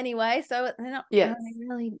infinite anyway, so they're not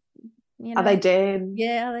really, Are they dead?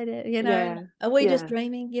 Yeah, are they dead? Yeah. Are we just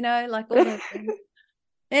dreaming? Like all those things.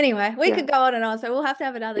 Anyway, we could go on and on, so we'll have to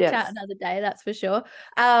have another chat another day, that's for sure.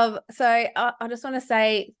 So I just want to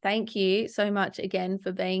say thank you so much again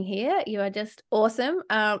for being here. You are just awesome.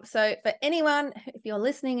 So for anyone, if you're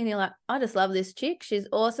listening and you're like, I just love this chick, she's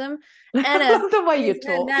awesome. Anna, the way you her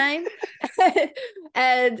talk. name.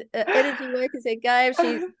 And Energy Workers at Gabe.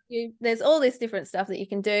 There's all this different stuff that you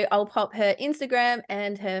can do. I'll pop her Instagram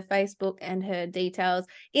and her Facebook and her details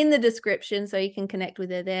in the description so you can connect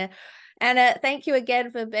with her there. Anna, thank you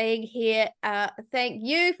again for being here. Thank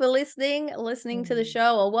you for listening to the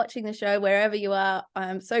show or watching the show wherever you are.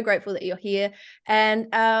 I'm so grateful that you're here. And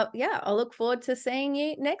I'll look forward to seeing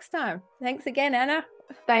you next time. Thanks again, Anna.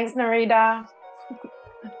 Thanks, Narita.